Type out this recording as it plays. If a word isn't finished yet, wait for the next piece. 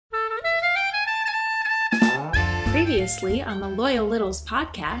Previously on the Loyal Littles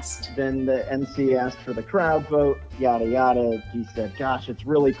podcast. Then the MC asked for the crowd vote, yada, yada. He said, gosh, it's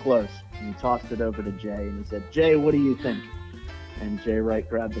really close. And he tossed it over to Jay, and he said, Jay, what do you think? And Jay Wright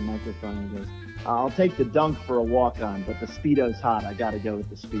grabbed the microphone and goes, I'll take the dunk for a walk-on, but the Speedo's hot. I got to go with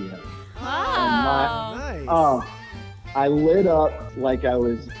the Speedo. Nice. Oh, I lit up like I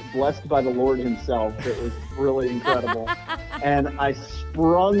was blessed by the Lord himself. It was really incredible. And I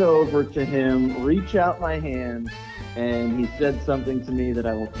sprung over to him, reached out my hand, and he said something to me that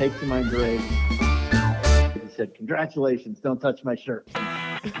I will take to my grave. He said, congratulations, don't touch my shirt.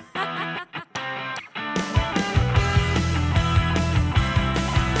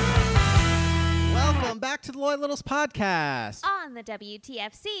 Welcome back to the Loyal Littles podcast. On the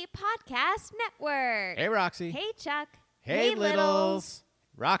WTFC Podcast Network. Hey, Roxy. Hey, Chuck. Hey, Littles.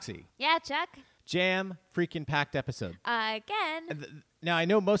 Roxy. Yeah, Chuck. Jam freaking packed episode. Again. Now, I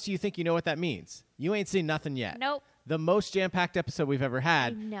know most of you think you know what that means. You ain't seen nothing yet. Nope. The most jam-packed episode we've ever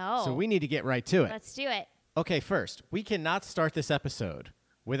had. I know. So we need to get right to it. Let's do it. Okay, first, we cannot start this episode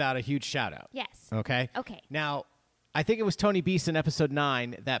without a huge shout-out. Yes. Okay? Okay. Now, I think it was Tony Beast in episode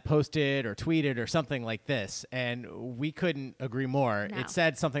 9 that posted or tweeted or something like this, and we couldn't agree more. No. It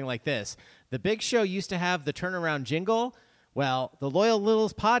said something like this. The Big Show used to have the turnaround jingle. Well, the Loyal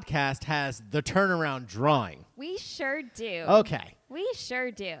Littles podcast has the turnaround drawing. We sure do. Okay. We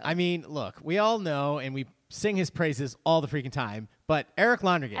sure do. I mean, look, we all know and we sing his praises all the freaking time, but Eric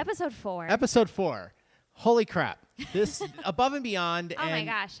Lonergan. Episode 4. Episode 4. Holy crap. This above and beyond. Oh, and my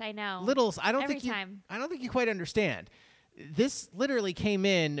gosh, I know. Littles, I don't Every think time. I don't think you quite understand. This literally came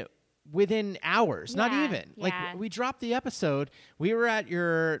in within hours, not Yeah, even. yeah. Like we dropped the episode. We were at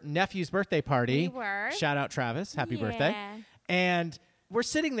your nephew's birthday party. We were. Shout out Travis, happy birthday. Yeah. And we're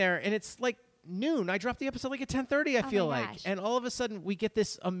sitting there and it's like noon. I dropped the episode like at 10:30, I feel my like. gosh. And all of a sudden we get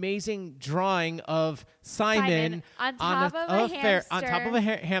this amazing drawing of Simon on top of a hamster. on top of a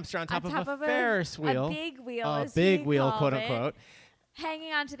hamster on top of a Ferris wheel. A big wheel. A as big we wheel, called quote it, unquote.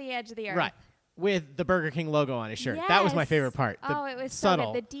 hanging onto the edge of the earth. Right. With the Burger King logo on his shirt. That was my Yes. favorite part. The Oh, it was subtle.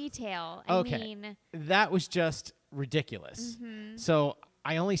 so good. The detail. I Okay. mean, That was just ridiculous. Mm-hmm. So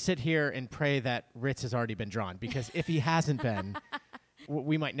I only sit here and pray that Ritz has already been drawn, because if he hasn't been,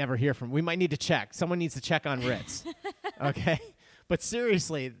 we might never hear from him. We might need to check. Someone needs to check on Ritz. Okay? But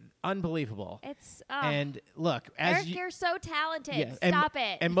seriously, unbelievable. it's And look, as Eric, you're so talented. yeah, Stop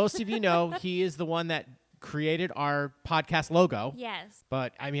it. And most of you know he is the one that created our podcast logo. yes.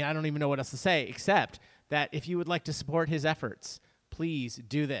 But, I mean, I don't even know what else to say, except that if you would like to support his efforts, please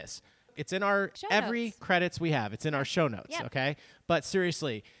do this. It's in our Show every notes. credits we have. It's in our show notes, Yep. okay? But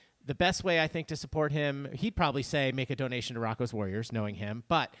seriously, the best way I think to support him, he'd probably say make a donation to Rocco's Warriors, knowing him.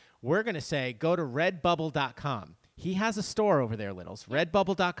 But we're going to say go to redbubble.com. He has a store over there, Littles.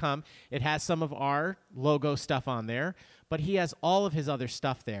 Redbubble.com. It has some of our logo stuff on there, but he has all of his other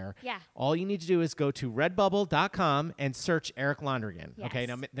stuff there. Yeah. All you need to do is go to redbubble.com and search Eric Lonergan. Yes. Okay.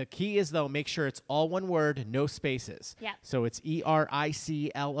 Now, the key is, though, make sure it's all one word, no spaces. Yeah. So it's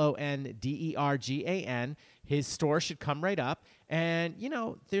EricLondergan. His store should come right up. And, you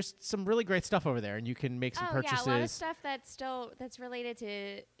know, there's some really great stuff over there, and you can make some purchases. Yeah, a lot of stuff that's related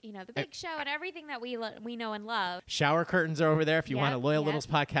to, the Big Show and everything that we know and love. Shower curtains are over there. If you want a Yep, Loyal yep, Littles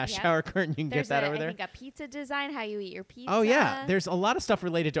podcast yep. shower curtain, you can There's get that over I there. think a pizza design, how you eat your pizza. Oh, yeah. There's a lot of stuff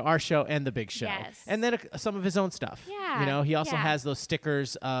related to our show and the Big Show. Yes. And then some of his own stuff. Yeah, He also yeah. has those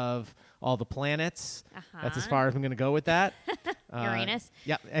stickers of all the planets. That's as Uh-huh. far as I'm going to go with that. Uranus.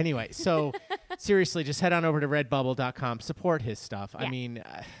 Yeah. Anyway, so seriously, just head on over to redbubble.com. Support his stuff. I Yeah. mean,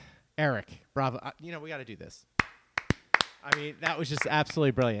 Eric, bravo. We got to do this. I mean, that was just absolutely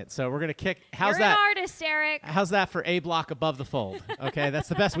brilliant. So we're going to kick. How's You're that? an artist, Eric. How's that for A block above the fold? Okay, that's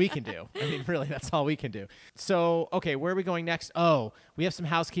the best we can do. I mean, really, that's all we can do. So, okay, where are we going next? Oh, we have some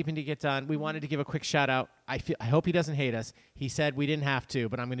housekeeping to get done. We wanted to give a quick shout out. I hope he doesn't hate us. He said we didn't have to,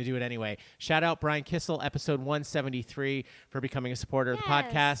 but I'm going to do it anyway. Shout out Brian Kissel, episode 173, for becoming a supporter of the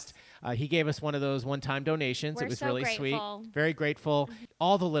podcast. He gave us one of those one-time donations. We're It was so really grateful. sweet. Very grateful.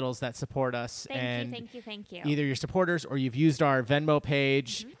 All the Littles that support us. Thank you. Either your supporters or you've used our Venmo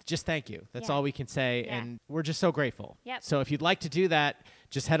page. Just thank you. That's Yeah. all we can say. Yeah. And we're just so grateful. Yep. So if you'd like to do that,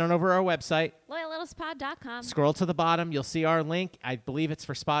 just head on over to our website. LoyalLittlesPod.com. Scroll to the bottom. You'll see our link. I believe it's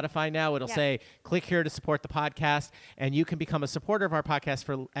for Spotify now. It'll Yep. say, click here to support the podcast. And you can become a supporter of our podcast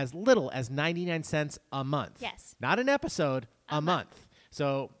for as little as 99 cents a month. Yes. Not an episode, a month.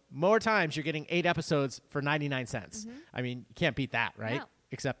 So more times you're getting 8 episodes for 99 cents. I mean, you can't beat that, right? No.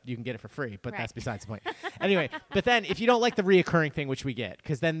 Except you can get it for free, but Right. that's besides the point. Anyway, but then if you don't like the reoccurring thing, which we get,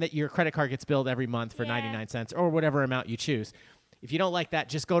 because then your credit card gets billed every month for 99 cents or whatever amount you choose. If you don't like that,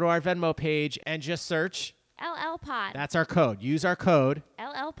 just go to our Venmo page and just search LL Pod. That's our code. Use our code.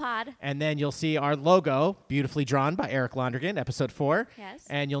 LL Pod. And then you'll see our logo, beautifully drawn by Eric Londergan, episode 4. Yes.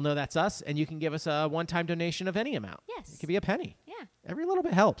 And you'll know that's us, and you can give us a one-time donation of any amount. Yes. It could be a penny. Yeah. Every little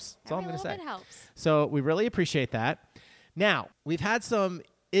bit helps. That's all I'm Every going to say. little bit helps. So we really appreciate that. Now, we've had some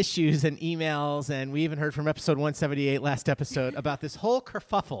issues and emails, and we even heard from episode 178, last episode, about this whole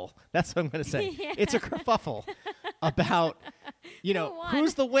kerfuffle. That's what I'm going to say. Yeah. It's a kerfuffle about, Who won?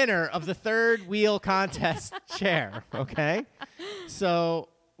 who's the winner of the third wheel contest chair, okay? So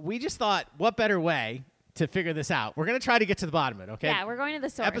we just thought, what better way to figure this out? We're going to try to get to the bottom of it, okay? Yeah, we're going to the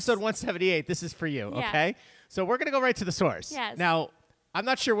source. Episode 178, this is for you, Yeah. okay? So we're going to go right to the source. Yes. Now, I'm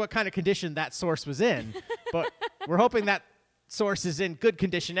not sure what kind of condition that source was in, but we're hoping that source is in good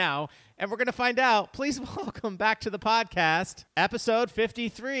condition now, and we're going to find out. Please welcome back to the podcast, episode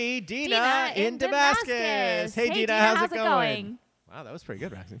 53, Dina in Damascus. Hey, Dina, how's it going? Wow, that was pretty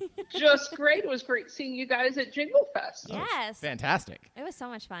good, Roxy. Just great. It was great seeing you guys at Jingle Fest. Yes. Fantastic. It was so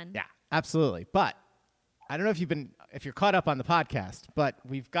much fun. Yeah, absolutely. But I don't know if you're caught up on the podcast, but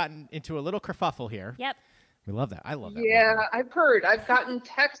we've gotten into a little kerfuffle here. Yep. We love that. I love that. Yeah, I've heard. I've gotten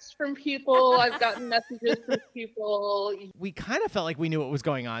texts from people. I've gotten messages from people. We kind of felt like we knew what was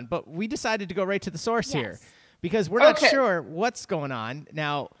going on, but we decided to go right to the source here Yes. because we're not Okay. sure what's going on.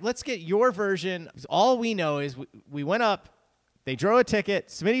 Now, let's get your version. All we know is we went up, they drew a ticket,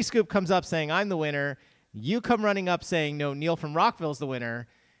 Smitty Scoop comes up saying, I'm the winner. You come running up saying, no, Neil from Rockville's the winner.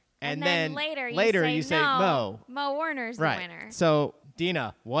 And then later you say no, Mo. Mo Warner's Right. the winner. So,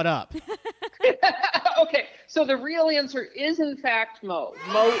 Dina, what up? Okay, so the real answer is, in fact, Mo.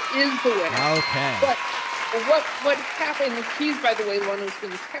 Mo is the winner. Okay. But what happened, he's, by the way, the one who's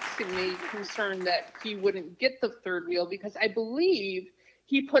been texting me, concerned that he wouldn't get the third wheel because I believe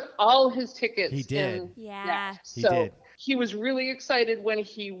he put all his tickets He did. in. Yeah. that. He So did. he was really excited when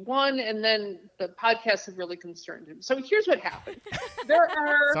he won, and then the podcast had really concerned him. So here's what happened. There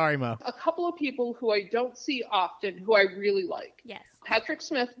are Sorry, Mo. a couple of people who I don't see often who I really like. Yes. Patrick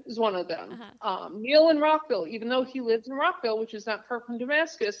Smith is one of them. Uh-huh. Neil in Rockville, even though he lives in Rockville, which is not far from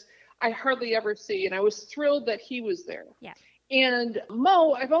Damascus, I hardly ever see, and I was thrilled that he was there. Yeah. And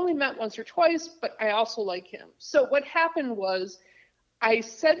Mo, I've only met once or twice, but I also like him. So what happened was I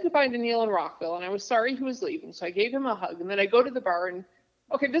said goodbye to Neil in Rockville, and I was sorry he was leaving, so I gave him a hug, and then I go to the bar, and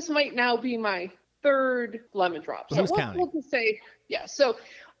okay, this might now be my third lemon drop. So Who's counting? we'll just say, yeah. So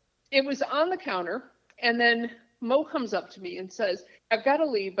it was on the counter, and then Mo comes up to me and says, I've got to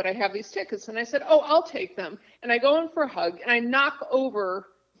leave, but I have these tickets. And I said, oh, I'll take them. And I go in for a hug, and I knock over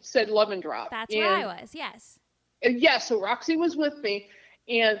said lemon drop. That's and, where I was. Yes. yeah, so Roxy was with me,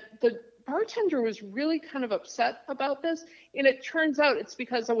 and the bartender was really kind of upset about this. And it turns out it's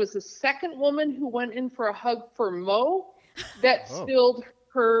because I was the second woman who went in for a hug for Mo that Oh. spilled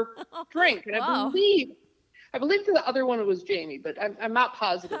her drink. And Whoa. I believe the other one was Jamie, but I'm not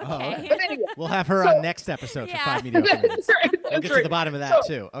positive. Oh, Okay. But anyway, We'll have her So- on next episode for Yeah. 5 mediocre minutes. that's right. We'll That's get to right. the bottom of that, So-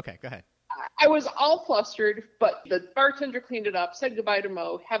 too. Okay, go ahead. I was all flustered, but the bartender cleaned it up, said goodbye to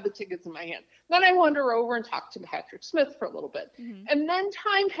Mo, have the tickets in my hand. Then I wander over and talk to Patrick Smith for a little bit. Mhm. And then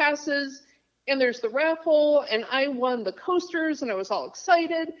time passes, and there's the raffle, and I won the coasters, and I was all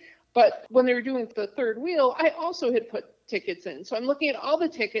excited. But when they were doing the third wheel, I also had put tickets in. So I'm looking at all the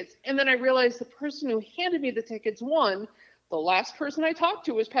tickets, and then I realized the person who handed me the tickets won. The last person I talked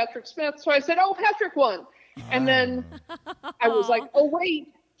to was Patrick Smith. So I said, oh, Patrick won. And then I was like, oh,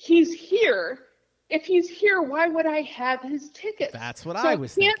 wait, he's here. If he's here, why would I have his tickets? That's what So I it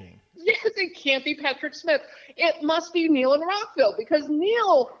was can't- thinking. Yes, it can't be Patrick Smith. It must be Neil in Rockville because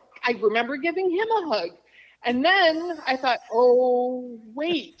Neil, I remember giving him a hug. And then I thought, oh,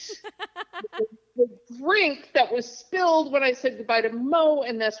 wait. the drink that was spilled when I said goodbye to Mo,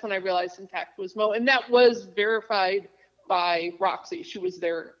 and that's when I realized, in fact, it was Mo. And that was verified by Roxy. She was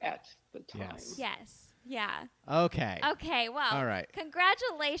there at the time. Yes. Yes. Yeah. Okay. Okay. Well. All right.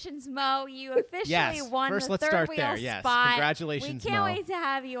 Congratulations, Mo. You officially Yes. won First, the let's third start wheel there. Yes. spot. Congratulations, We can't Mo. wait to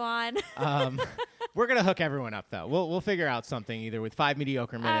have you on. We're gonna hook everyone up though. We'll figure out something either with 5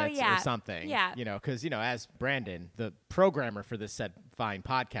 mediocre minutes yeah. or something. Yeah. Because as Brandon, the programmer for this said fine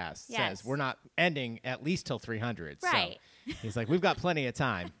podcast, Yes. says, we're not ending at least till 300. Right. So he's like, we've got plenty of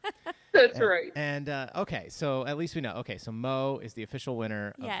time. That's right. And okay, so at least we know. Okay, so Mo is the official winner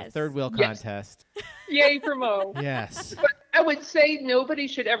of the Yes. third wheel Yes. contest. Yay for Mo. Yes. But I would say nobody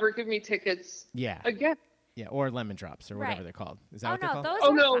should ever give me tickets Yeah. again. Yeah. Or lemon drops or whatever Right. they're called. Is that Oh what they're no, called? those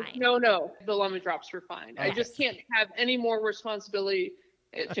Oh, were no, fine. no. The lemon drops were fine. I Yes. just can't have any more responsibility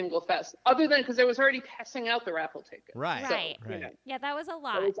at Jingle Fest other than because I was already passing out the raffle ticket. Right. Right. You know, Yeah, that was a that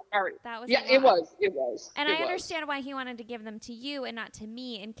lot. was already. That was Yeah, a it lot. was. It was. And it I was. understand why he wanted to give them to you and not to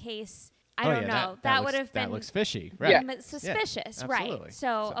me in case I don't know. That would have been that looks fishy, right? suspicious, absolutely. right?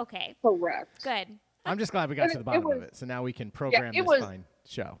 So okay, Correct. good. I'm just glad we got to the bottom of it. So now we can program this fine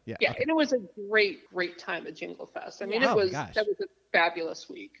show. Yeah. Yeah, okay. and it was a great time at Jingle Fest. I mean, Yeah. Oh, that gosh. was a fabulous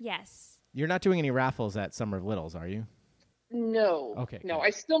week. Yes. You're not doing any raffles at Summer of Littles, are you? No. Okay, No, good. I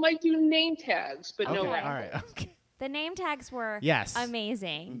still might do name tags, but no Okay, raffles. all right. Okay. The name tags were Yes.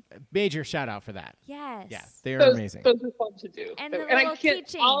 amazing. Major shout out for that. Yes. Yeah, they are Those amazing. are fun to do. And the I little get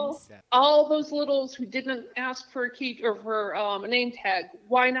keychains. all those littles who didn't ask for a key or for a name tag.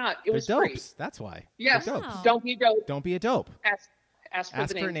 Why not? It They're was dopes. free. That's why. Yes. They're Wow. dopes. Don't be dope. Don't be a dope. Ask for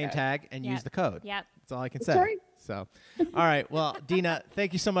Ask the for a name tag and Yep. use the code. Yep. That's all I can That's say. right. So, all right. Well, Dina,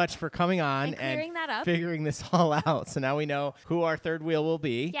 thank you so much for coming on And clearing that up. figuring this all out. So now we know who our third wheel will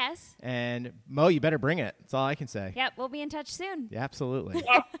be. Yes. And Mo, you better bring it. That's all I can say. Yep. We'll be in touch soon. Yeah, absolutely.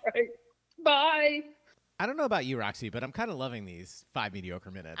 All right. Bye. I don't know about you, Roxy, but I'm kind of loving these 5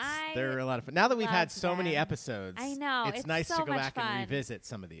 mediocre minutes. I They're a lot of fun. Now that we've had love so many them. episodes, I know, it's it's nice so to go much back fun. and revisit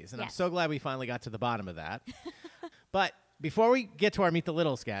some of these. And I'm Yes. so glad we finally got to the bottom of that. But before we get to our Meet the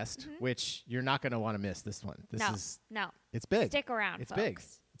Littles guest, which you're not going to want to miss this one. This No. is No. it's big. Stick around, It's folks. big.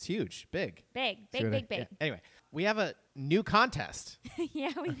 It's huge. Big. Big. See Big. what I- Big. Big. yeah. Anyway, we have a new contest.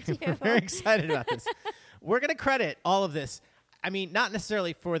 Yeah, we do. We're very excited about this. We're going to credit all of this. I mean, not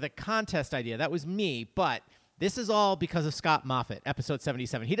necessarily for the contest idea. That was me, but this is all because of Scott Moffat, episode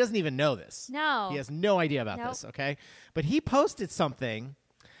 77. He doesn't even know this. No. He has no idea about Nope. this, okay? But he posted something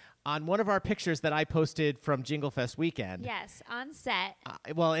on one of our pictures that I posted from Jingle Fest weekend. Yes, on set.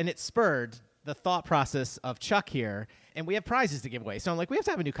 Well, and it spurred the thought process of Chuck here, and we have prizes to give away. So I'm like, we have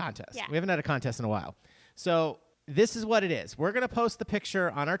to have a new contest. Yeah. We haven't had a contest in a while. So this is what it is. We're going to post the picture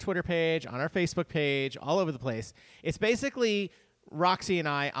on our Twitter page, on our Facebook page, all over the place. It's basically Roxy and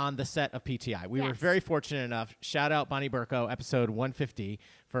I on the set of PTI. We were Yes. very fortunate enough. Shout out Bonnie Burko, episode 150,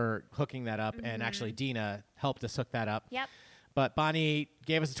 for hooking that up. And actually, Dina helped us hook that up. Yep. But Bonnie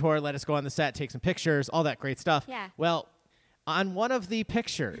gave us a tour, let us go on the set, take some pictures, all that great stuff. Yeah. Well, on one of the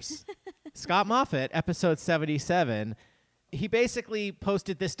pictures, Scott Moffat, episode 77, he basically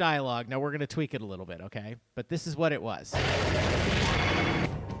posted this dialogue. Now, we're going to tweak it a little bit, okay? But this is what it was.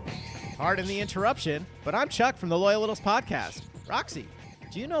 Pardon the interruption, but I'm Chuck from the Loyal Littles podcast. Roxy,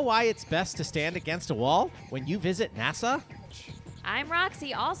 do you know why it's best to stand against a wall when you visit NASA? I'm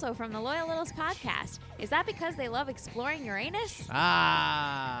Roxy, also from the Loyal Littles podcast. Is that because they love exploring Uranus?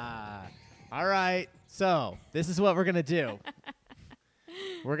 Ah, all right. So this is what we're going to do.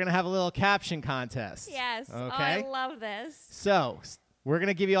 We're going to have a little caption contest. Yes. Okay. Oh, I love this. So we're going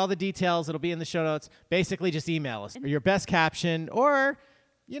to give you all the details. It'll be in the show notes. Basically, just email us your best caption, or,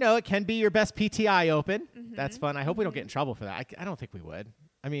 you know, it can be your best PTI open. That's fun. I hope we don't get in trouble for that. I don't think we would.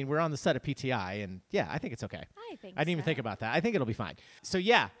 I mean, we're on the set of PTI, and yeah, I think it's okay. I think I didn't even so. think about that. I think it'll be fine. So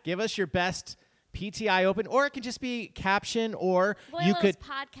yeah, give us your best PTI open, or it can just be caption, or Loyal you Littles could,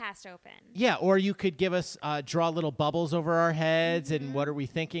 podcast open. yeah, or you could give us draw little bubbles over our heads, and what are we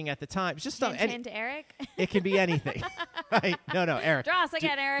thinking at the time? It's just stuff. Hint, hint, Eric. It can be anything, right? No, Eric. Draw us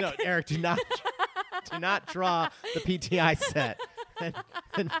again, Eric. No, Eric, do not draw the PTI set.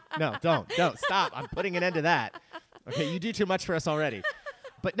 No, don't stop. I'm putting an end to that. Okay, you do too much for us already.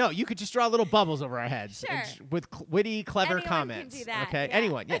 But no, you could just draw little bubbles over our heads Sure. with witty, clever Anyone can comments. do that, Okay, yeah.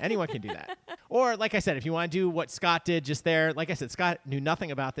 anyone can do that. Or like I said, if you want to do what Scott did just there, like I said, Scott knew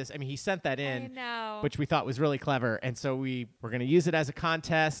nothing about this. I mean, he sent that I in, know. which we thought was really clever, and so we're going to use it as a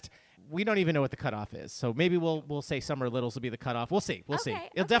contest. We don't even know what the cutoff is, so maybe we'll say Summer Littles will be the cutoff. We'll see. We'll see. Okay,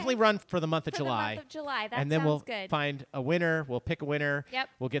 It'll okay. definitely run for the month of For July. the month of July. That and then sounds we'll good. find a winner. We'll pick a winner. Yep.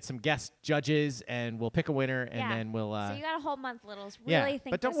 We'll get some guest judges, and we'll pick a winner, and Yeah. then we'll. So you got a whole month, Littles. Really yeah,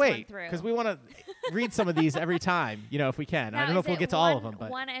 think but don't this one wait through. because we want to read some of these every time. You know, if we can. Now, I don't know is if we'll it get to all of them,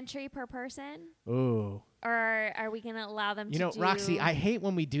 but one entry per person, ooh, or are we going to allow them you to know, do? Roxy, I hate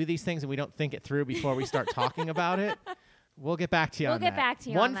when we do these things and we don't think it through before we start talking about it. We'll get back to you We'll on get that. back to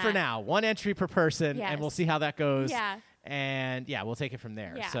you One on for that. now. One entry per person, Yes. and we'll see how that goes. Yeah. And yeah, we'll take it from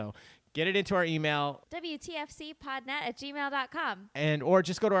there. Yeah. So get it into our email, WTFCpodnet@gmail.com. and or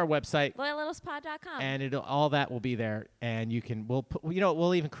just go to our website. LoyalLittlesPod.com. And all that will be there, and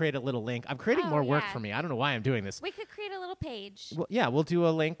we'll even create a little link. I'm creating Oh, more work yeah. for me. I don't know why I'm doing this. we could create a little page. Well, yeah, we'll do a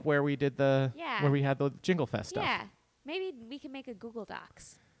link where we did Yeah. where we had the Jingle Fest stuff. Yeah. Maybe we can make a Google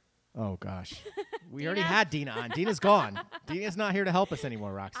Docs. Oh gosh, we already Dina? had Dina on. Dina's gone. Dina's not here to help us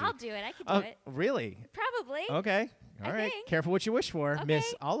anymore, Roxy. I'll do it. I can do Oh, it. really? Probably. Okay. I All right. think. Careful what you wish for, Miss.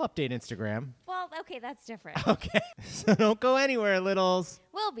 Okay. I'll update Instagram. Well, okay, that's different. Okay. So don't go anywhere, Littles.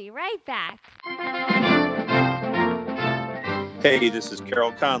 We'll be right back. Hey, this is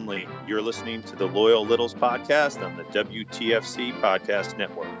Carol Conley. You're listening to the Loyal Littles podcast on the WTFC Podcast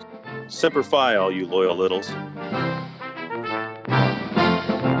Network. Semper Fi, all you loyal littles.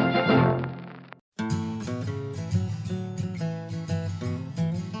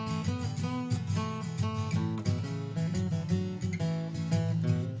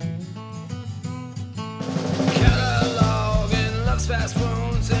 Catalog and love's fast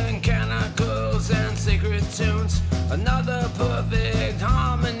wounds and canticles and sacred tunes. Another perfect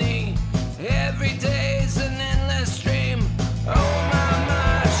harmony. Every day's an endless stream. Oh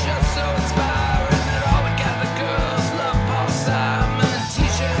my, just so inspiring that all the Catholic girls love Paul Simon.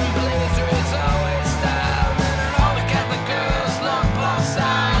 Teaching blazer is always styling, and all the Catholic girls love Paul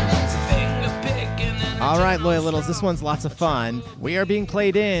Simon. It's a finger picking and All right, loyal littles, this one's lots of fun. We are being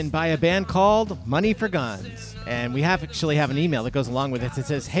played in by a band called Money for Guns. And we actually have an email that goes along with it. It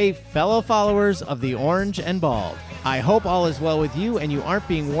says, "Hey, fellow followers of the Orange and Bald. I hope all is well with you and you aren't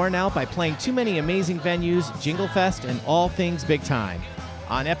being worn out by playing too many amazing venues, Jingle Fest, and all things big time.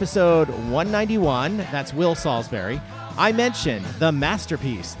 On episode 191, that's Will Salisbury, I mentioned the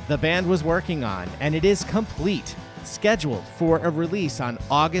masterpiece the band was working on, and it is complete, scheduled for a release on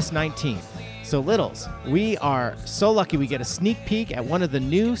August 19th. So, Littles, we are so lucky we get a sneak peek at one of the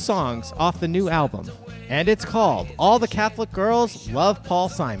new songs off the new album. And it's called All the Catholic Girls Love Paul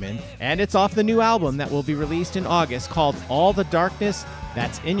Simon, and it's off the new album that will be released in August called All the Darkness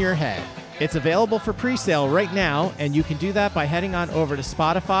That's in Your Head. It's available for pre-sale right now, and you can do that by heading on over to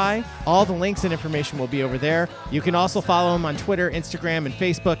Spotify. All the links and information will be over there. You can also follow him on Twitter, Instagram, and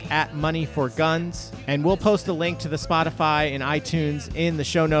Facebook at Money for Guns. And we'll post a link to the Spotify and iTunes in the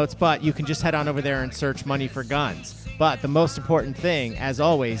show notes, but you can just head on over there and search Money for Guns. But the most important thing, as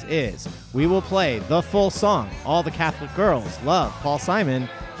always, is we will play the full song, All the Catholic Girls Love Paul Simon,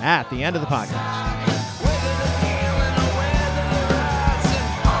 at the end of the podcast.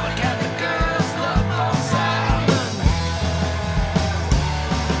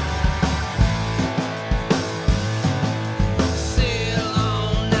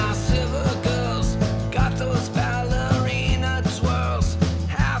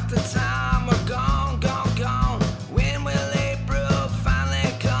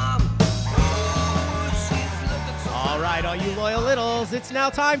 It's now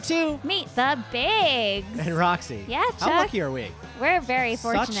time to Meet the Bigs. And Roxy. Yeah, Chuck. How lucky are we? We're very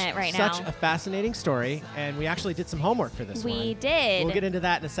fortunate right now. Such a fascinating story, and we actually did some homework for this one. We did. We'll get into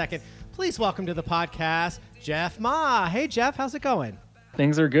that in a second. Please welcome to the podcast, Jeff Ma. Hey, Jeff, how's it going?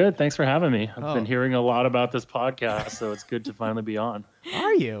 Things are good. Thanks for having me. I've been hearing a lot about this podcast, so it's good to finally be on.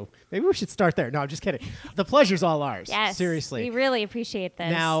 Are you? Maybe we should start there. No, I'm just kidding. The pleasure's all ours. Yes. Seriously. We really appreciate this.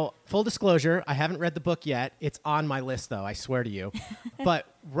 Now, full disclosure, I haven't read the book yet. It's on my list, though, I swear to you. But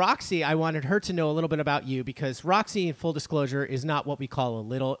Roxy, I wanted her to know a little bit about you because Roxy, in full disclosure, is not what we call a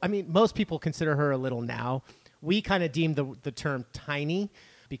little. I mean, most people consider her a little now. We kind of deem the term tiny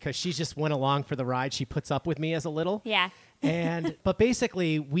because she just went along for the ride. She puts up with me as a little. Yeah. But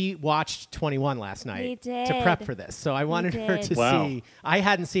basically, we watched 21 last night We did. to prep for this. So I wanted her to Wow. see. I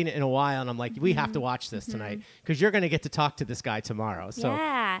hadn't seen it in a while, and I'm like, we have to watch this tonight because you're going to get to talk to this guy tomorrow. So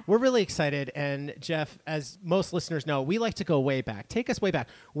Yeah. we're really excited. And Jeff, as most listeners know, we like to go way back. Take us way back.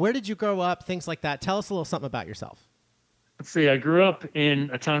 Where did you grow up? Things like that. Tell us a little something about yourself. Let's see. I grew up in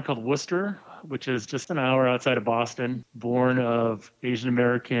a town called Worcester, which is just an hour outside of Boston. Born of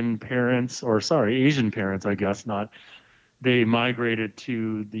Asian parents, I guess not. They migrated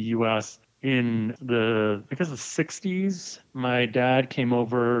to the U.S. in the 60s. My dad came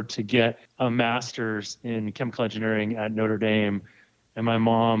over to get a master's in chemical engineering at Notre Dame, and my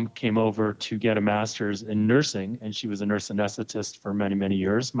mom came over to get a master's in nursing, and she was a nurse anesthetist for many, many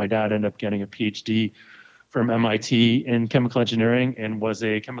years. My dad ended up getting a PhD from MIT in chemical engineering and was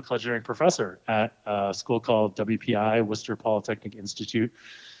a chemical engineering professor at a school called WPI, Worcester Polytechnic Institute,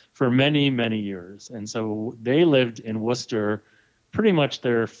 for many, many years. And so they lived in Worcester pretty much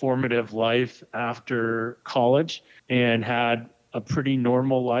their formative life after college and had a pretty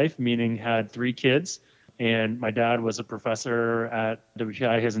normal life, meaning had 3 kids. And my dad was a professor at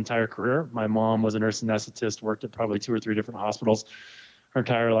WPI his entire career. My mom was a nurse anesthetist, worked at probably 2 or 3 different hospitals her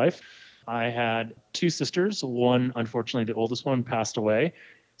entire life. I had 2 sisters. One, unfortunately, the oldest one passed away.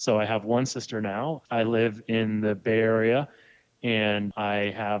 So I have 1 sister now. I live in the Bay Area. And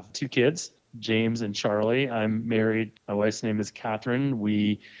I have 2 kids, James and Charlie. I'm married. My wife's name is Catherine.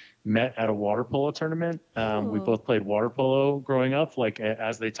 We met at a water polo tournament. We both played water polo growing up, like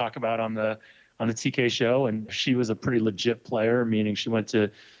as they talk about on the TK show. And she was a pretty legit player, meaning she went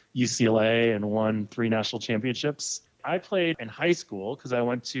to UCLA and won 3 national championships. I played in high school because I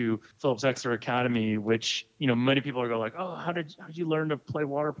went to Phillips Exeter Academy, which, many people are going like, oh, how did you learn to play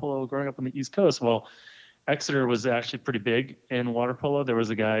water polo growing up on the East Coast? Well, Exeter was actually pretty big in water polo. There was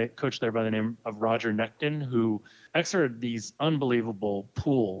a guy coached there by the name of Roger Necton, who Exeter had these unbelievable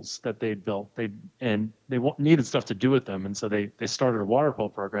pools that they'd built. They needed stuff to do with them, and so they started a water polo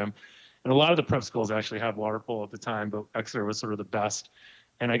program. And a lot of the prep schools actually had water polo at the time, but Exeter was sort of the best.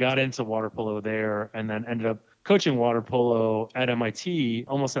 And I got into water polo there, and then ended up coaching water polo at MIT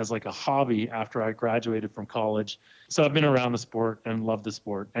almost as like a hobby after I graduated from college. So I've been around the sport and love the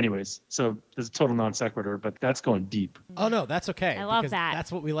sport. Anyways, so this is a total non sequitur, but that's going deep. Oh, no, that's okay. I love because that.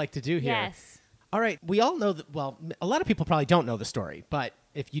 That's what we like to do here. Yes. All right. We all know that, well, a lot of people probably don't know the story, but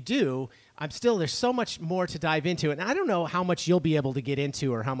if you do, there's so much more to dive into. And I don't know how much you'll be able to get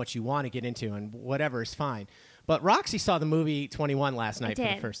into or how much you want to get into, and whatever is fine. But Roxy saw the movie 21 last night for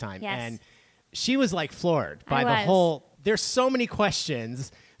the first time. Yes. And she was like floored by the whole, there's so many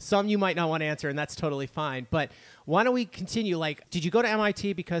questions. Some you might not want to answer, and that's totally fine. But why don't we continue? Like, did you go to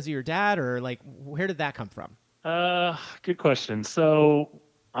MIT because of your dad, or like, where did that come from? Good question. So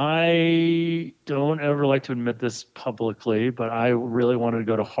I don't ever like to admit this publicly, but I really wanted to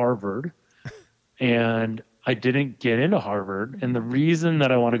go to Harvard, and I didn't get into Harvard. And the reason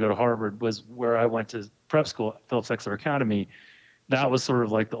that I wanted to go to Harvard was where I went to prep school at Phillips Exeter Academy. That was sort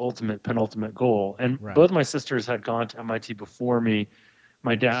of like the penultimate goal. And both my sisters had gone to MIT before me.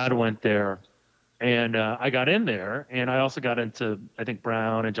 My dad went there, and I got in there, and I also got into, I think,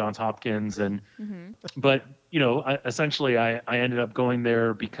 Brown and Johns Hopkins. And but, essentially I ended up going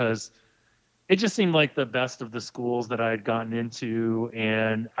there because it just seemed like the best of the schools that I had gotten into,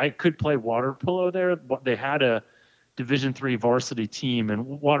 and I could play water polo there. They had a Division III varsity team, and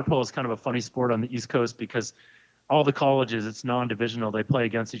water polo is kind of a funny sport on the East Coast because all the colleges, it's non-divisional. They play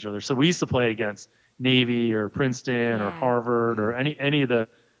against each other. So we used to play against Navy or Princeton or Harvard or any of the,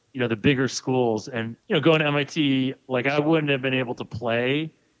 the bigger schools. And, going to MIT, like I wouldn't have been able to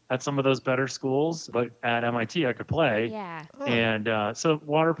play at some of those better schools, but at MIT I could play. Yeah. And so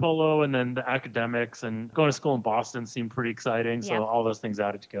water polo and then the academics and going to school in Boston seemed pretty exciting. So all those things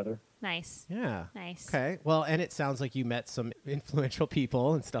added together. Nice. Yeah. Nice. Okay. Well, and it sounds like you met some influential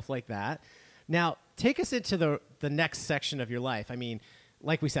people and stuff like that. Now, take us into the next section of your life. I mean,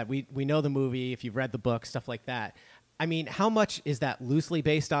 like we said, we know the movie, if you've read the book, stuff like that. I mean, how much is that loosely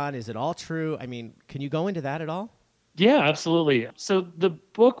based on? Is it all true? I mean, can you go into that at all? Yeah, absolutely. So the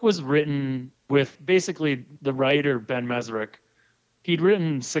book was written with basically the writer, Ben Mesrick. He'd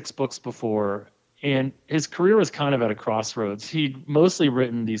written 6 books before, and his career was kind of at a crossroads. He'd mostly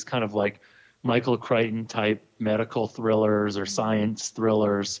written these kind of like Michael Crichton type medical thrillers or science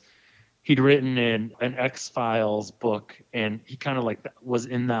thrillers. He'd written in an X-Files book, and he kind of like was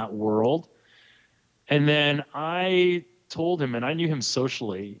in that world. And then I told him, and I knew him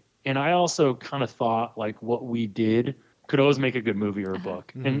socially, and I also kind of thought like what we did could always make a good movie or a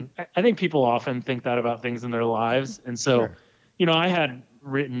book. And I think people often think that about things in their lives. And so, I had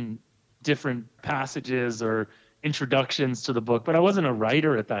written different passages or introductions to the book, but I wasn't a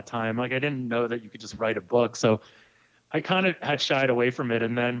writer at that time. Like I didn't know that you could just write a book. So I kind of had shied away from it.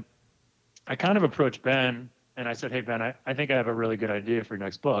 And then I kind of approached Ben and I said, hey, Ben, I think I have a really good idea for your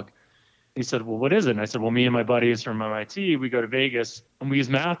next book. He said, well, what is it? And I said, well, me and my buddies from MIT, we go to Vegas and we use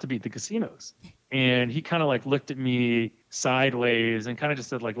math to beat the casinos. And he kind of like looked at me sideways and kind of just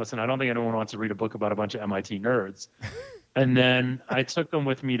said like, listen, I don't think anyone wants to read a book about a bunch of MIT nerds. And then I took him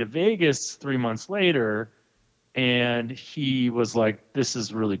with me to Vegas 3 months later, and he was like, this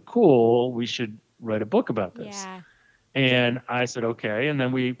is really cool. We should write a book about this. Yeah. And I said, okay. And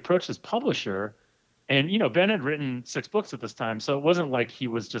then we approached his publisher. And, Ben had written 6 books at this time. So it wasn't like he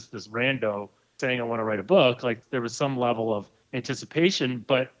was just this rando saying, I want to write a book. Like there was some level of anticipation.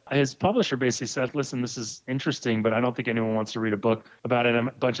 But his publisher basically said, listen, this is interesting, but I don't think anyone wants to read a book about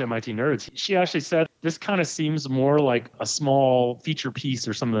a bunch of MIT nerds. She actually said, this kind of seems more like a small feature piece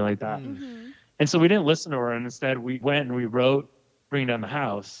or something like that. And so we didn't listen to her. And instead we went and we wrote Bring Down the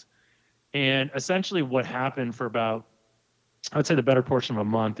House. And essentially what happened for about, I would say the better portion of a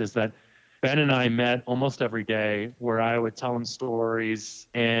month is that Ben and I met almost every day where I would tell him stories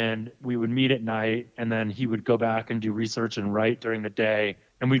and we would meet at night, and then he would go back and do research and write during the day,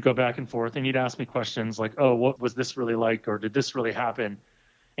 and we'd go back and forth, and he'd ask me questions like, oh, what was this really like? Or did this really happen?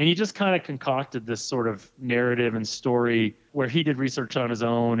 And he just kind of concocted this sort of narrative and story where he did research on his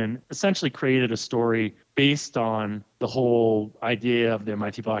own and essentially created a story based on the whole idea of the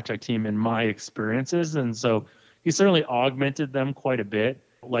MIT Blackjack team and my experiences. And so he certainly augmented them quite a bit.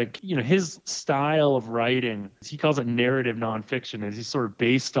 Like, his style of writing, he calls it narrative nonfiction, is he's sort of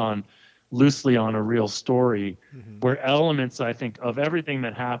based loosely on a real story, where elements, I think, of everything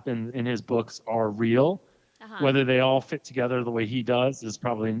that happened in his books are real. Whether they all fit together the way he does is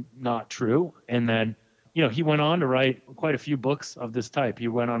probably not true. And then he went on to write quite a few books of this type. He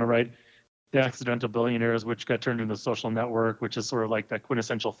went on to write The Accidental Billionaires, which got turned into Social Network, which is sort of like that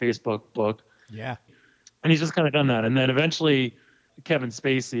quintessential Facebook book. Yeah. And he's just kind of done that. And then eventually Kevin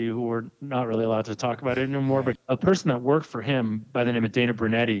Spacey, who we're not really allowed to talk about it anymore, but a person that worked for him by the name of Dana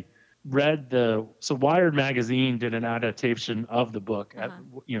Brunetti read so Wired magazine did an adaptation of the book,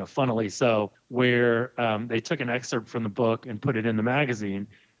 funnily so, where they took an excerpt from the book and put it in the magazine.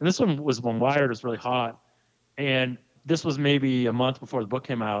 And this one was when Wired was really hot. And this was maybe a month before the book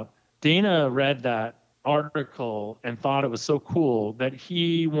came out. Dana read that article and thought it was so cool that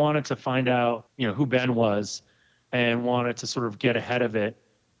he wanted to find out, who Ben was, and wanted to sort of get ahead of it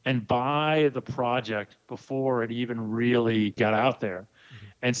and buy the project before it even really got out there. Mm-hmm.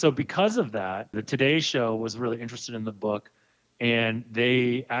 And so because of that, the Today Show was really interested in the book, and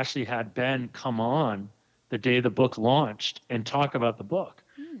they actually had Ben come on the day the book launched and talk about the book.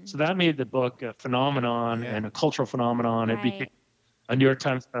 So that made the book a phenomenon and a cultural phenomenon. Right. It became a New York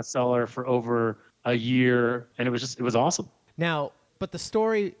Times bestseller for over a year, and it was awesome. Now, but the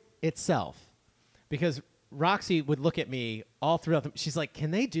story itself, because Roxy would look at me all throughout. She's like,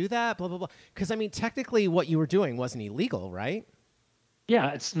 "Can they do that?" Blah blah blah. Because I mean, technically, what you were doing wasn't illegal, right?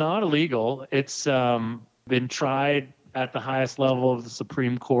 Yeah, it's not illegal. It's been tried at the highest level of the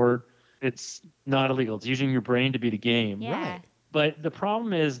Supreme Court. It's not illegal. It's using your brain to beat a game. Yeah. Right. But the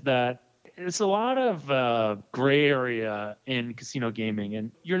problem is that it's a lot of gray area in casino gaming, and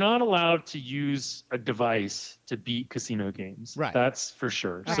you're not allowed to use a device to beat casino games. Right. That's for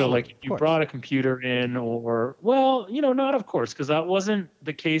sure. Right. So like if you brought a computer in not of course, because that wasn't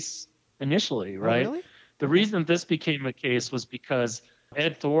the case initially, right? Oh, really? The reason this became a case was because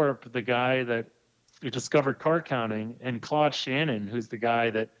Ed Thorpe, the guy that discovered card counting, and Claude Shannon, who's the guy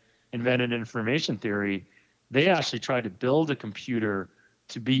that invented information theory, they actually tried to build a computer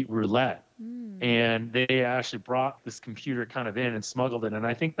to beat roulette. And they actually brought this computer kind of in and smuggled it. And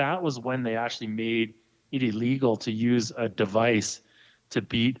I think that was when they actually made it illegal to use a device to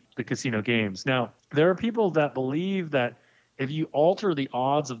beat the casino games. Now, there are people that believe that if you alter the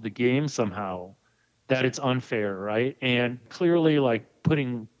odds of the game somehow, that it's unfair, right? And clearly, like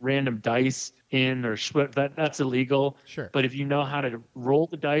putting random dice in or that's illegal. Sure. But if you know how to roll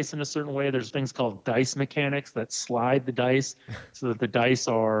the dice in a certain way, there's things called dice mechanics that slide the dice so that the dice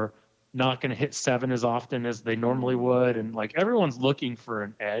are not going to hit 7 as often as they normally would. And like everyone's looking for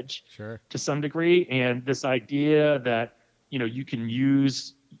an edge to some degree. And this idea that, you can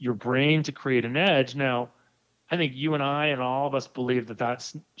use your brain to create an edge. Now, I think you and I and all of us believe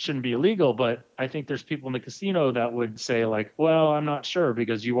that shouldn't be illegal, but I think there's people in the casino that would say like, well, I'm not sure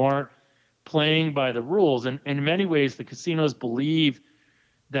because you aren't playing by the rules. And in many ways, the casinos believe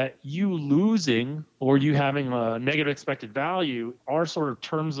that you losing or you having a negative expected value are sort of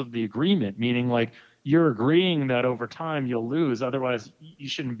terms of the agreement, meaning like you're agreeing that over time you'll lose. Otherwise, you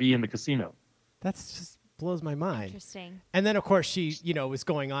shouldn't be in the casino. That's just blows my mind. Interesting. And then, of course, she, was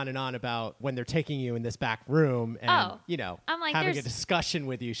going on and on about when they're taking you in this back room and, I'm like, having a discussion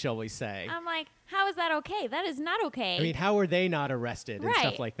with you, shall we say. I'm like, how is that okay? That is not okay. I mean, how are they not arrested and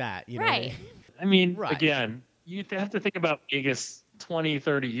stuff like that? You know what I mean? Again, you have to think about Vegas 20,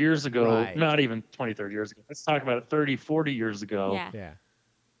 30 years ago, not even 20, 30 years ago. Let's talk about it 30, 40 years ago. Yeah.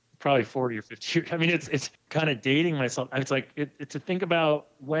 Probably 40 or 50 years. I mean, it's kind of dating myself. It's like to think about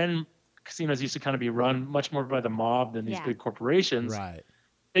when casinos used to kind of be run much more by the mob than these big corporations. Right.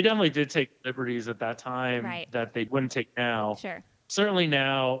 They definitely did take liberties at that time that they wouldn't take now. Sure. Certainly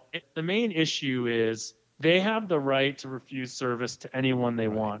now, the main issue is they have the right to refuse service to anyone they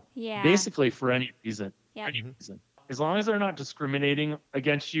want. Yeah. Basically for any reason. Yep. Any reason. As long as they're not discriminating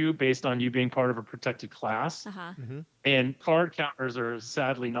against you based on you being part of a protected class. And card counters are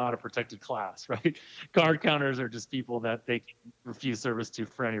sadly not a protected class, right? Card counters are just people that they can refuse service to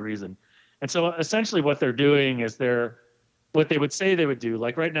for any reason. And so essentially what they're doing is what they would say they would do.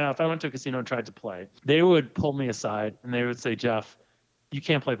 Like right now, if I went to a casino and tried to play, they would pull me aside and they would say, Jeff, you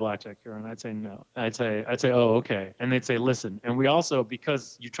can't play blackjack here. And I'd say, no. I'd say, oh, okay. And they'd say, listen, and we also,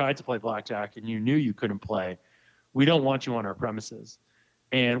 because you tried to play blackjack and you knew you couldn't play, we don't want you on our premises.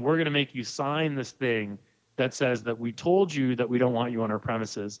 And we're going to make you sign this thing that says that we told you that we don't want you on our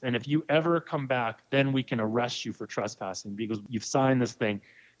premises. And if you ever come back, then we can arrest you for trespassing because you've signed this thing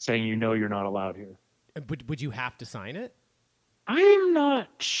saying you're not allowed here. Would you have to sign it? I'm not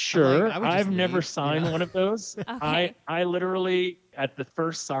sure. I've never signed one of those. Okay. I literally, at the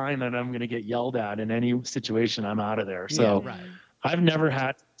first sign that I'm going to get yelled at in any situation, I'm out of there. So I've never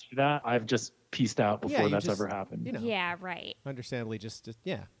had to do that. I've just pieced out before that's ever happened. Yeah, right. Understandably, just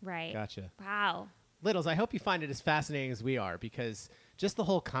Right. Gotcha. Wow. Littles, I hope you find it as fascinating as we are because just the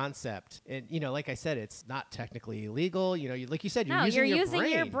whole concept. And, like I said, it's not technically illegal. Like you said, you're No, using you're your using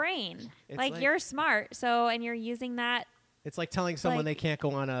brain. your brain. It's Like you're smart, and you're using that. It's like telling someone Like- they can't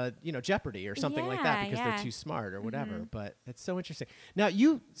go on a, Jeopardy or something like that because Yeah. they're too smart or whatever. But it's so interesting. Now,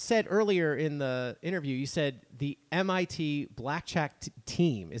 you said earlier in the interview, you said the MIT Blackjack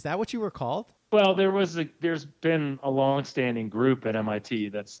team. Is that what you were called? Well, there's been a long-standing group at MIT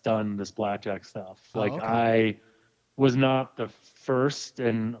that's done this blackjack stuff. Like okay. I was not the first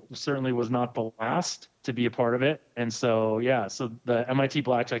and certainly was not the last to be a part of it. And so, so the MIT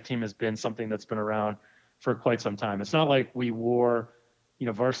Blackjack team has been something that's been around for quite some time. It's not like we wore,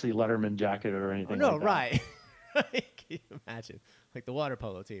 varsity Letterman jacket or anything No, like that. right. Can you imagine? Like the water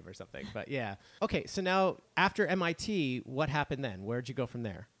polo team or something. But yeah. Okay, so now after MIT, what happened then? Where'd you go from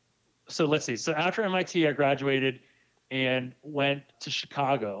there? So let's see. So after MIT, I graduated and went to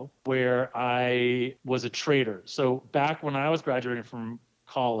Chicago, where I was a trader. So back when I was graduating from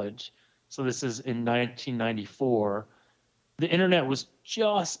college, so this is in 1994, the internet was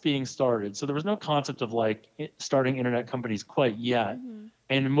just being started. So there was no concept of starting internet companies quite yet. Mm-hmm.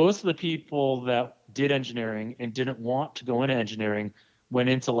 And most of the people that did engineering and didn't want to go into engineering went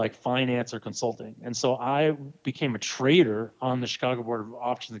into finance or consulting. And so I became a trader on the Chicago Board of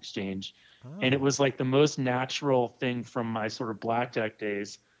Options Exchange. Oh. And it was the most natural thing from my sort of blackjack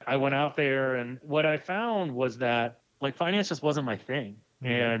days. I went out there, and what I found was that finance just wasn't my thing.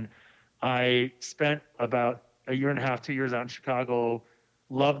 Mm-hmm. And I spent about a year and a half, 2 years out in Chicago,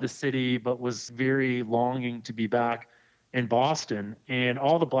 loved the city, but was very longing to be back in Boston. And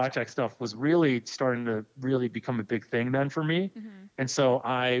all the blackjack stuff was really starting to really become a big thing then for me. Mm-hmm. And so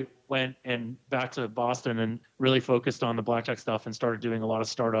I went back to Boston and really focused on the blackjack stuff and started doing a lot of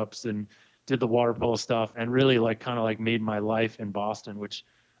startups and did the water polo stuff and really made my life in Boston, which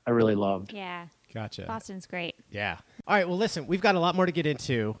I really loved. Yeah. Gotcha. Boston's great. Yeah. All right. Well, listen, we've got a lot more to get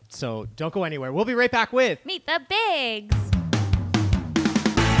into, so don't go anywhere. We'll be right back with Meet the Bigs.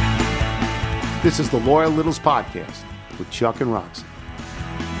 This is the Loyal Littles Podcast with Chuck and Roxy.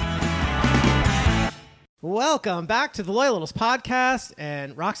 Welcome back to the Loyal Littles Podcast.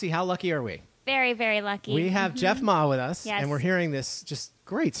 And Roxy, how lucky are we? Very, very lucky. We have Jeff Ma with us, Yes. and we're hearing this just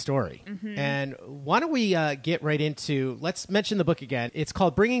great story. And why don't we get right into, let's mention the book again. It's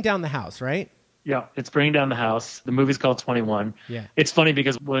called Bringing Down the House, right? Yeah, it's Bringing Down the House. The movie's called 21. Yeah. It's funny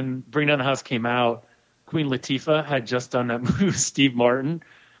because when Bringing Down the House came out, Queen Latifah had just done that movie with Steve Martin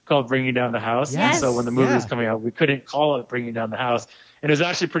called Bringing Down the House. Yes. And so when the movie was Yeah. coming out, we couldn't call it Bringing Down the House. And it was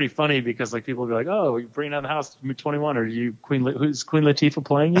actually pretty funny because people would be like, "Oh, you Bringing Down the House 21? Are you who's Queen Latifah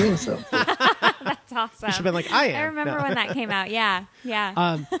playing you?" So That's awesome. You should have been like, I am. I remember No. when that came out. Yeah.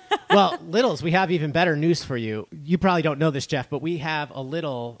 Yeah. Well, Littles, we have even better news for you. You probably don't know this, Jeff, but we have a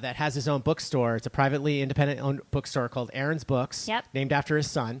Little that has his own bookstore. It's a privately independent owned bookstore called Aaron's Books, Yep. named after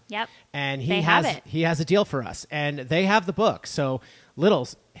his son. Yep. And They have it. he has a deal for us, and they have the book. So,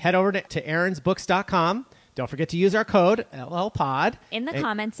 Littles, head over to aaronsbooks.com. Don't forget to use our code LLPOD. In the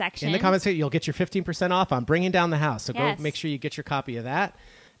comments section. In the comments section, you'll get your 15% off on Bringing Down the House. So Yes. go make sure you get your copy of that.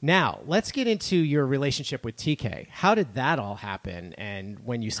 Now, let's get into your relationship with TK. How did that all happen, and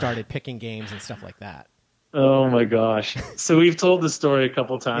when you started picking games and stuff like that? oh my gosh. So we've told this story a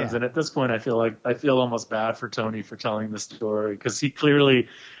couple times, Yeah. and at this point, I feel almost bad for Tony for telling the story because he clearly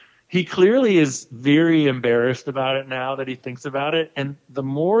is very embarrassed about it now that he thinks about it. And the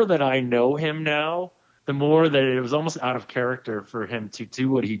more that I know him now, the more that it was almost out of character for him to do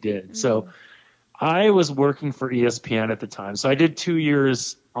what he did. So I was working for ESPN at the time. So I did 2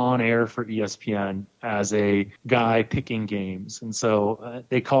 years on air for ESPN as a guy picking games. And so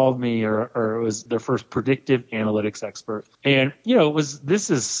they called me, or it was their first predictive analytics expert. And, this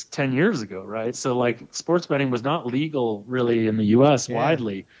is 10 years ago, right? So sports betting was not legal really in the US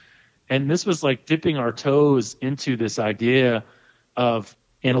widely. And this was dipping our toes into this idea of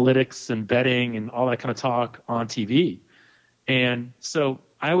analytics and betting and all that kind of talk on TV. And so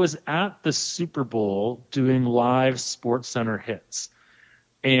I was at the Super Bowl doing live SportsCenter hits.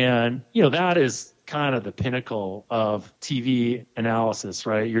 And, that is kind of the pinnacle of TV analysis,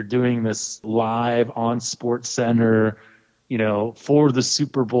 right? You're doing this live on SportsCenter, for the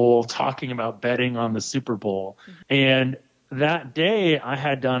Super Bowl, talking about betting on the Super Bowl. And that day I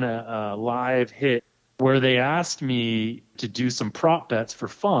had done a live hit where they asked me to do some prop bets for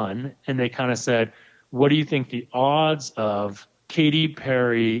fun. And they kind of said, what do you think the odds of Katy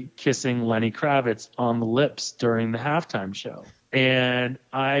Perry kissing Lenny Kravitz on the lips during the halftime show? And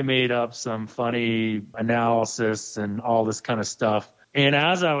I made up some funny analysis and all this kind of stuff. And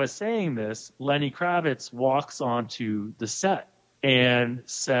as I was saying this, Lenny Kravitz walks onto the set and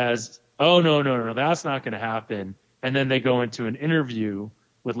says, "Oh, no, that's not going to happen. and then they go into an interview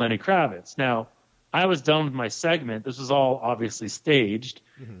with Lenny Kravitz. Now, I was done with my segment. This was all obviously staged.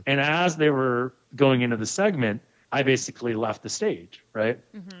 Mm-hmm. And as they were going into the segment, I basically left the stage, right?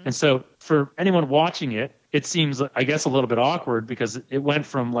 Mm-hmm. And so for anyone watching it, it seems, I guess, a little bit awkward because it went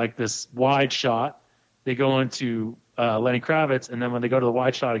from like this wide shot. They go into Lenny Kravitz, and then when they go to the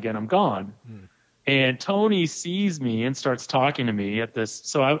wide shot again, I'm gone. Mm. And Tony sees me and starts talking to me at this.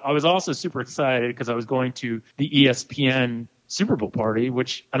 So I was also super excited because I was going to the ESPN Super Bowl party,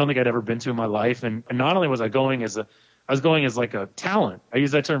 which I don't think I'd ever been to in my life. And not only was I going as like a talent. I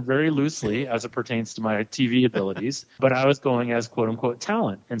use that term very loosely as it pertains to my TV abilities, but I was going as quote unquote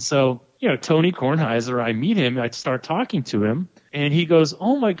talent. And so, Tony Kornheiser, I meet him, I start talking to him, and he goes,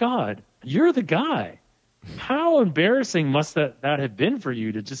 "Oh my God, you're the guy. How embarrassing must that have been for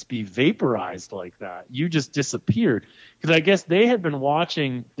you to just be vaporized like that? You just disappeared." Because I guess they had been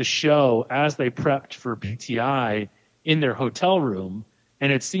watching the show as they prepped for PTI in their hotel room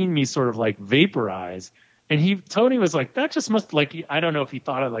and had seen me sort of like vaporize. And Tony was like, that just must, like, I don't know if he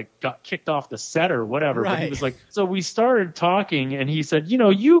thought I like got kicked off the set or whatever, but he was like, so we started talking and he said,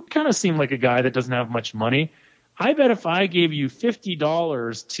 you kind of seem like a guy that doesn't have much money. I bet if I gave you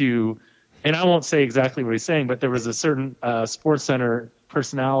 $50 to, and I won't say exactly what he's saying, but there was a certain Sports Center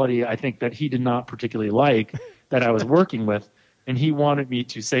personality, I think, that he did not particularly like that I was working with. And he wanted me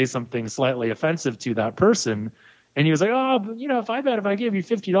to say something slightly offensive to that person. And he was like, "Oh, if I gave you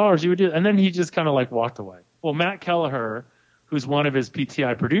 $50, you would do it." And then he just kind of like walked away. Well, Matt Kelleher, who's one of his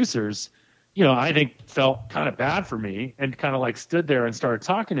PTI producers, I think felt kind of bad for me and kind of like stood there and started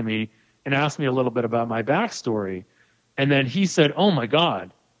talking to me and asked me a little bit about my backstory. And then he said, "Oh my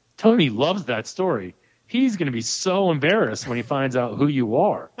God, Tony loves that story. He's going to be so embarrassed when he finds out who you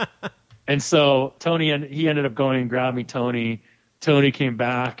are." And so he ended up going and grabbed me Tony. Tony came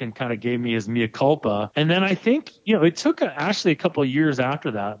back and kind of gave me his mea culpa. And then I think, it took actually a couple of years after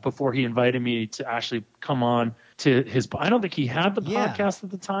that before he invited me to actually come on to his, I don't think he had the podcast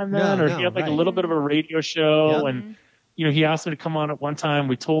at the time then, he had like a little bit of a radio show. Yep. And, he asked me to come on at one time.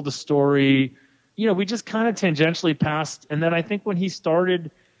 We told the story, we just kind of tangentially passed. And then I think when he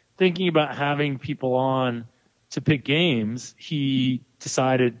started thinking about having people on to pick games, he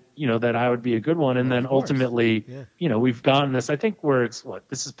decided, that I would be a good one. And then ultimately, we've gotten this, I think where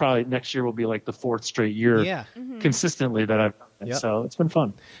this is probably next year will be like the fourth straight year consistently that I've done it. Yep. So it's been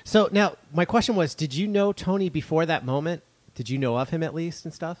fun. So now my question was, did you know Tony before that moment? Did you know of him at least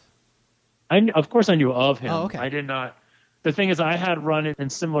and stuff? Of course I knew of him. Oh, okay. I did not. The thing is I had run in